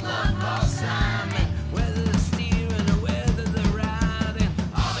girls love Paul Simon. Whether they're steering or whether they're riding.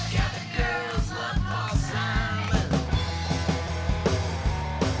 All the Catholic girls love Paul Simon.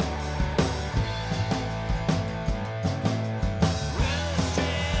 Whether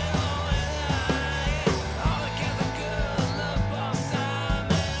straight or whether high. All the Catholic girls love Paul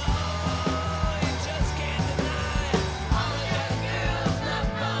Simon. Oh, you just can't deny it. All the Catholic girls love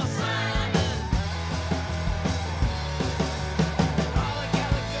Paul Simon. All the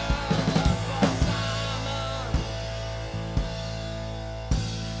Catholic girls love Paul Simon.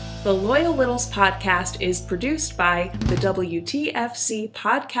 The Loyal Littles podcast is produced by the WTFC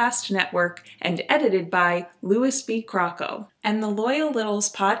Podcast Network and edited by Louis B. Crocco. And the Loyal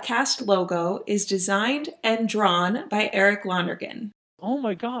Littles podcast logo is designed and drawn by Eric Lonergan. Oh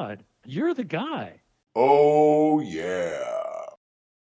my God, you're the guy. Oh, yeah.